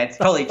athlete. And it's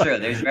totally true.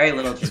 There's very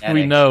little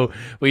genetics.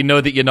 We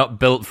know that you're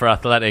not built for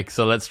athletics,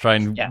 so let's try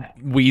and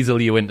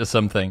weasel you into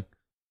something.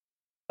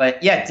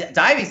 But yeah,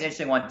 diving's an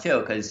interesting one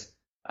too, because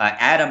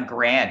Adam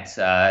Grant,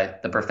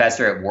 the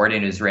professor at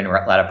Wharton who's written a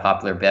lot of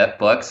popular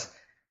books,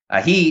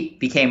 he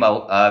became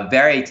a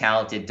very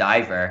talented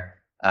diver,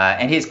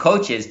 and his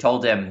coaches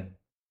told him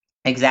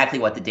exactly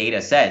what the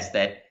data says,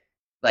 that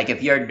like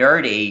if you're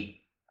nerdy,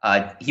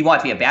 he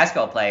wants to be a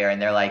basketball player, and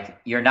they're like,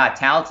 you're not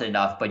talented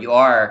enough, but you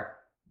are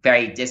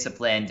very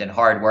disciplined and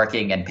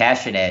hardworking and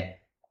passionate,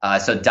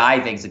 so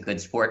diving's a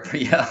good sport for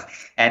you.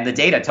 And the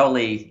data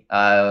totally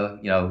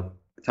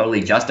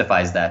totally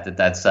justifies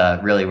that's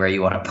really where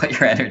you want to put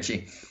your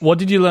energy. What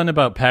did you learn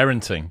about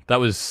parenting?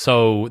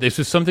 This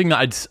was something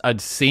that I'd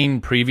seen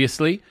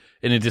previously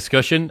in a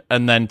discussion,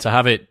 and then to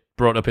have it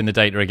brought up in the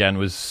data again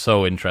was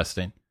so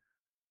interesting.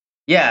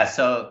 Yeah,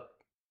 so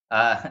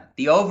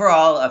the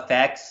overall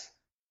effects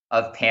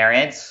of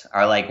parents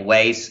are like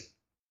way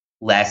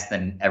less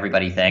than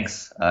everybody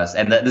thinks.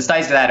 And the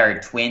studies for that are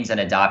twins and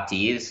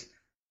adoptees.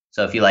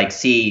 So if you like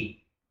see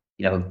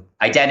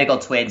identical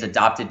twins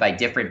adopted by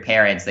different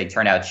parents, they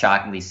turn out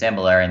shockingly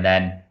similar, and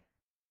then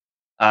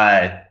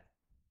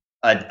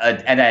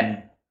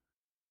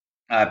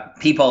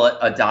people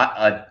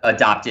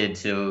adopted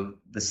to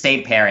the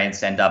same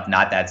parents end up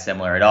not that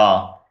similar at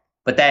all.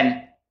 But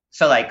then,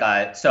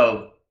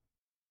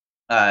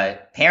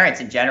 parents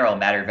in general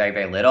matter very,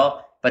 very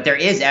little. But there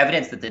is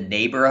evidence that the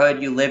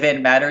neighborhood you live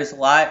in matters a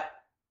lot.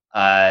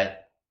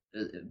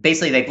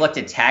 Basically, they've looked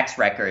at tax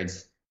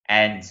records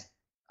and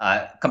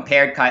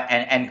compared,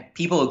 and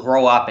people who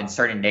grow up in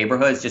certain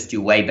neighborhoods just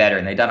do way better.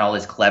 And they've done all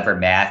this clever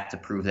math to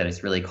prove that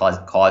it's really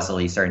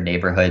causally certain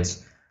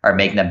neighborhoods are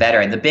making them better.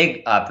 And the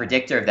big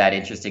predictor of that,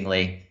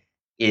 interestingly,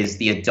 is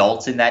the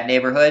adults in that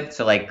neighborhood.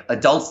 So like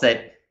adults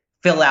that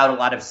fill out a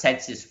lot of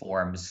census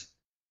forms.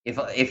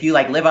 If you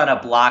like live on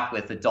a block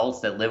with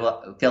adults that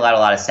fill out a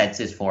lot of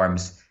census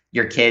forms,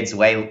 your kid's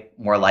way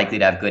more likely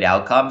to have good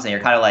outcomes. And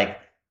you're kind of like,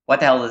 what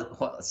the hell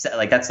is,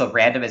 like, that's the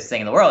randomest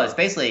thing in the world. It's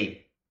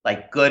basically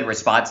like good,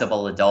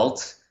 responsible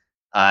adults.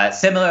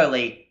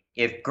 Similarly,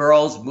 if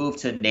girls move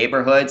to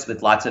neighborhoods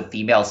with lots of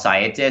female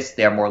scientists,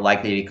 they're more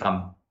likely to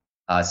become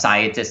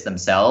scientists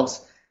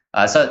themselves.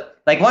 So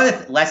like one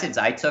of the lessons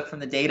I took from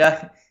the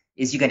data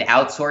is you can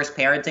outsource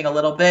parenting a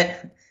little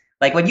bit.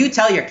 Like when you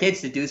tell your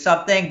kids to do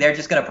something, they're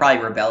just going to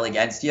probably rebel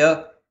against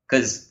you,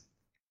 because,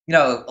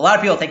 a lot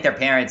of people think their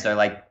parents are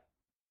like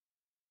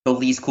the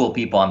least cool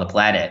people on the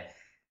planet.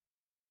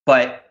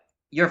 But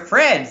your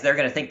friends, they're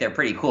going to think they're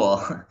pretty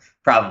cool,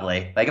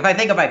 probably. Like if I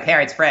think of my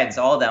parents' friends,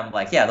 all of them,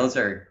 like, yeah, those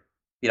are,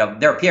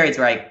 there are periods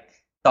where I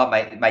thought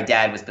my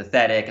dad was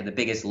pathetic and the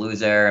biggest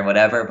loser and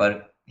whatever,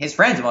 but his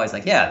friends, I'm always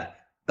like, yeah,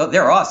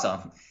 they're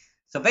awesome.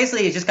 So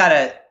basically you just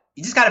gotta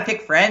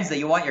pick friends that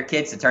you want your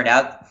kids to turn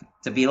out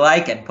to be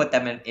like, and put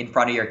them in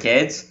front of your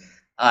kids.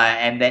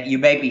 And then you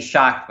may be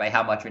shocked by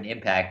how much of an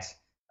impact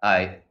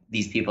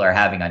these people are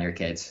having on your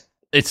kids.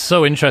 It's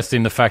so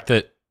interesting, the fact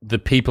that the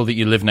people that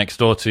you live next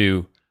door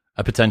to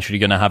are potentially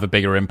going to have a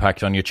bigger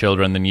impact on your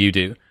children than you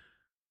do.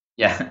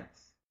 Yeah,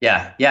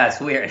 it's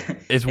weird.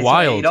 It's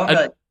wild. You don't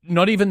really...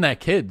 Not even their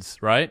kids,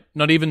 right?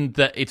 Not even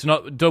that. It's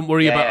not. Don't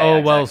worry about.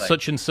 Exactly.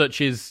 Such and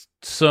such is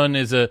son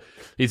he's a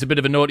bit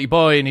of a naughty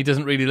boy and he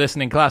doesn't really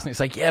listen in class. And it's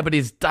like, yeah, but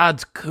his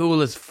dad's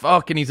cool as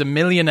fuck and he's a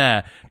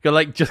millionaire. Go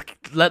like, just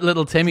let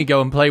little Timmy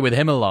go and play with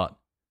him a lot.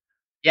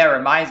 Yeah, it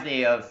reminds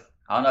me of,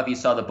 I don't know if you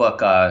saw the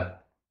book,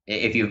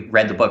 if you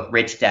read the book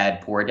Rich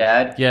Dad, Poor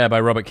Dad. Yeah, by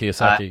Robert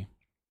Kiyosaki.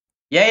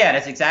 Yeah,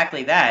 that's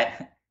exactly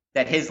that.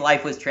 That his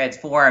life was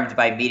transformed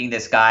by meeting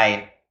this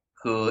guy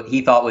who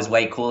he thought was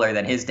way cooler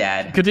than his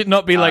dad. Could it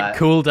not be like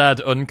cool dad,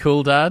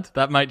 uncool dad?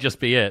 That might just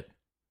be it.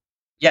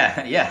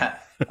 Yeah.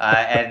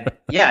 And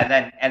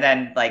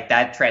then like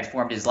that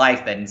transformed his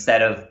life. That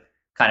instead of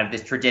kind of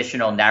this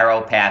traditional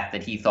narrow path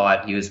that he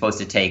thought he was supposed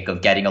to take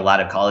of getting a lot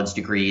of college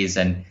degrees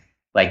and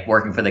like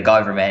working for the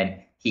government,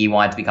 he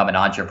wanted to become an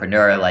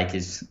entrepreneur like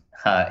his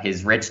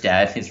rich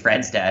dad, his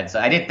friend's dad. So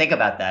I didn't think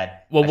about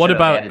that. Well, what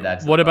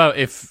about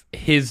if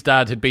his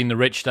dad had been the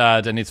rich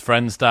dad and his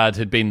friend's dad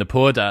had been the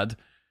poor dad?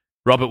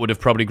 Robert would have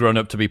probably grown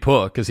up to be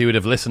poor because he would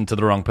have listened to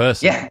the wrong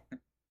person. Yeah.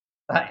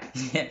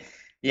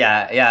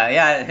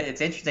 It's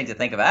interesting to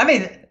think about. I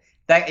mean,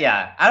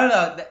 I don't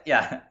know.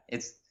 Yeah,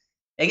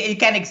 you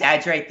can't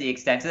exaggerate the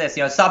extent of this.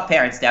 You know, some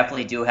parents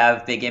definitely do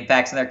have big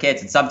impacts on their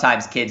kids, and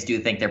sometimes kids do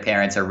think their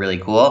parents are really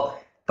cool.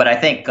 But I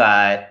think,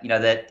 I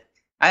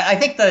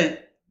think the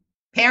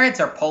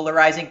parents are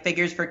polarizing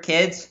figures for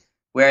kids,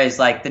 whereas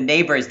like the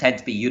neighbors tend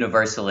to be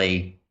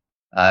universally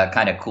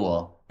kind of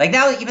cool. Like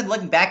now, even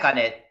looking back on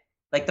it,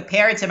 like the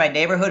parents in my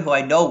neighborhood who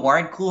I know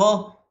weren't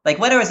cool, like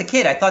when I was a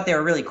kid, I thought they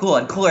were really cool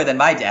and cooler than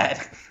my dad.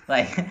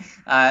 Like,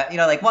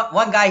 like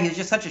one guy, he was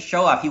just such a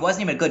show off. He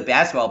wasn't even a good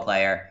basketball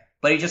player,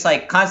 but he just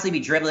like constantly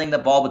be dribbling the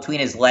ball between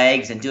his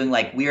legs and doing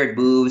like weird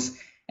moves.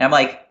 And I'm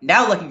like,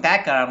 now looking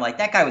back on it, I'm like,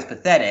 that guy was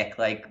pathetic,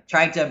 like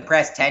trying to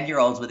impress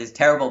 10-year-olds with his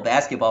terrible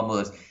basketball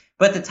moves.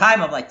 But at the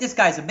time, I'm like, this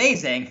guy's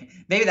amazing.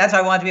 Maybe that's why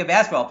I wanted to be a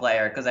basketball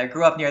player, because I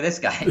grew up near this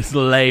guy. This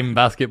lame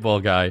basketball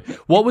guy.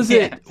 What was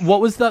it?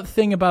 What was that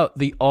thing about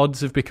the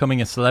odds of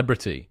becoming a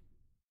celebrity?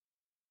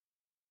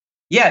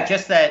 Yeah,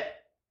 just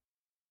that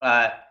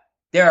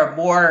there are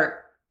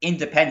more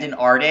independent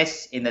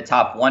artists in the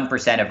top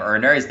 1% of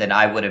earners than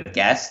I would have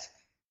guessed,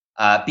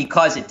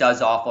 because it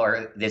does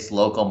offer this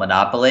local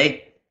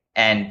monopoly.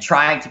 And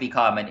trying to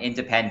become an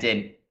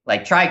independent,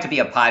 like trying to be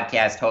a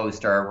podcast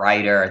host or a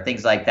writer or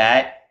things like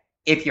that,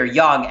 if you're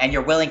young and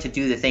you're willing to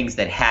do the things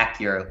that hack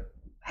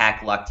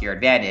luck to your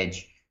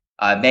advantage,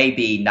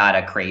 maybe not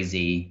a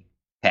crazy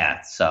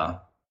path. So,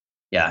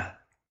 yeah.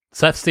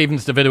 Seth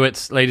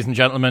Stephens-Davidowitz, ladies and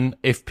gentlemen,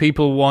 if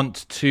people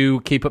want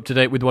to keep up to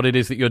date with what it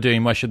is that you're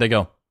doing, where should they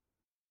go?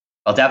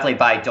 I'll definitely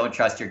buy Don't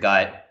Trust Your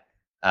Gut.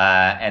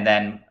 And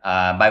then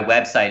my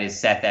website is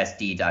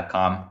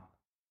sethsd.com.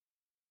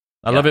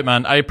 I love it,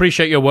 man. I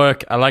appreciate your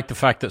work. I like the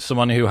fact that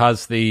someone who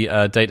has the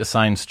data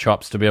science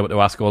chops to be able to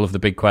ask all of the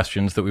big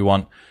questions that we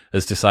want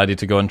has decided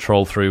to go and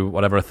troll through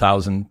whatever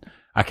 1,000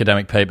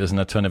 academic papers and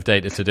a ton of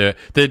data to do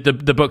it.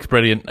 The book's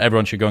brilliant.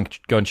 Everyone should go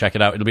and check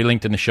it out. It'll be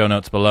linked in the show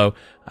notes below.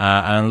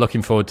 And I'm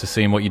looking forward to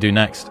seeing what you do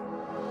next.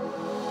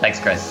 Thanks,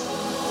 Chris.